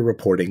preliminary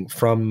reporting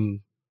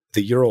from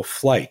the Ural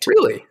flight.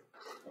 Really?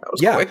 That was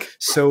quick.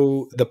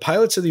 So the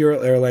pilots of the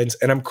Ural Airlines,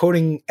 and I'm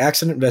quoting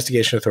Accident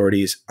Investigation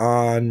Authorities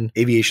on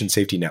Aviation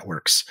Safety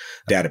Network's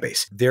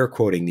database. They're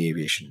quoting the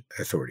aviation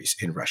authorities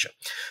in Russia.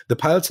 The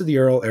pilots of the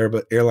Ural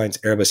Airlines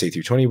Airbus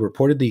A320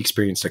 reportedly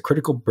experienced a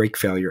critical brake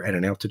failure at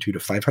an altitude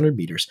of 500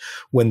 meters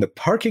when the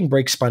parking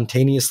brake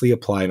spontaneously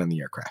applied on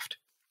the aircraft.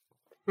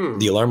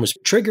 The alarm was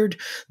triggered.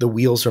 The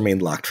wheels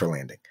remained locked for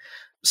landing.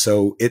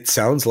 So it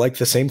sounds like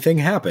the same thing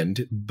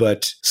happened,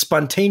 but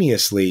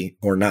spontaneously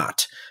or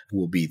not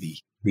will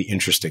be the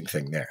interesting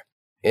thing there.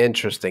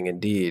 Interesting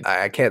indeed.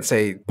 I can't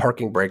say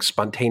parking brakes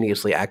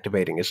spontaneously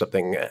activating is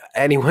something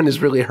anyone has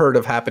really heard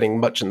of happening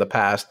much in the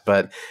past,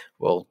 but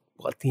we'll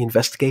let the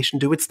investigation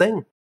do its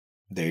thing.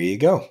 There you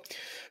go.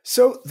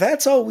 So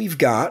that's all we've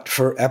got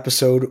for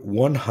episode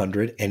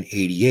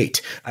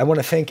 188. I want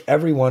to thank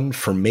everyone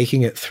for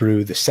making it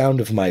through the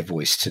sound of my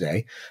voice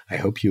today. I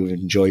hope you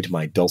enjoyed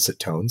my dulcet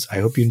tones.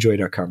 I hope you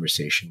enjoyed our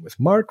conversation with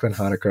Mark Van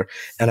Honecker,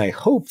 and I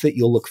hope that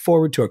you'll look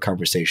forward to a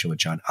conversation with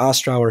John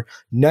Ostrower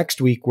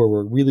next week, where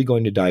we're really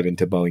going to dive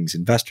into Boeing's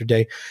Investor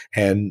Day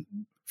and,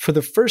 for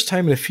the first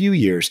time in a few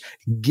years,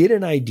 get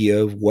an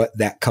idea of what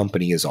that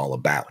company is all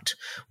about,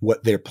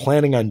 what they're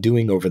planning on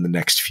doing over the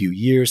next few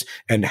years,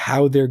 and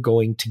how they're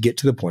going to get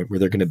to the point where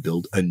they're going to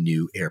build a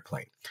new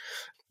airplane.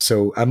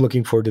 So I'm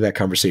looking forward to that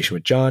conversation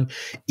with John.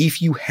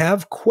 If you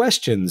have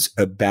questions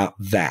about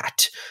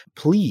that,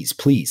 please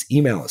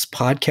email us,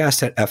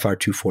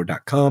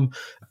 podcast@fr24.com.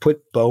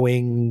 Put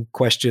Boeing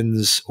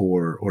questions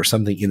or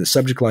something in the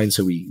subject line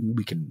so we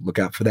can look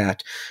out for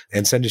that,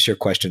 and send us your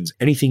questions,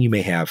 anything you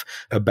may have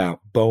about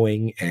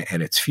Boeing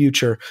and its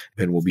future,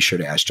 and we'll be sure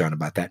to ask John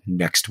about that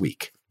next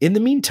week. In the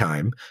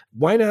meantime,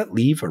 why not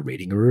leave a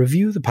rating or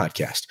review of the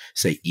podcast?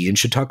 Say Ian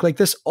should talk like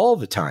this all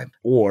the time,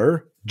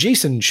 or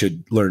Jason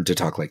should learn to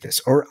talk like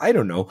this, or I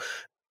don't know.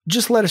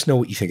 Just let us know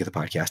what you think of the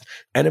podcast.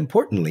 And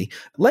importantly,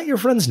 let your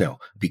friends know,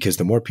 because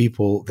the more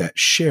people that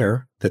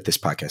share that this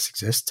podcast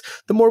exists,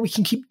 the more we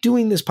can keep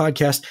doing this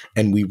podcast,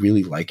 and we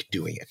really like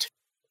doing it.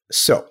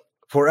 So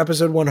for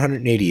episode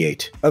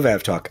 188 of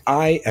AvTalk,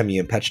 I am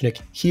Ian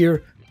Petchnick,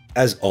 here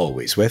as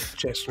always with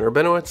Jason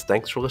Rabinowitz.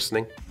 Thanks for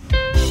listening.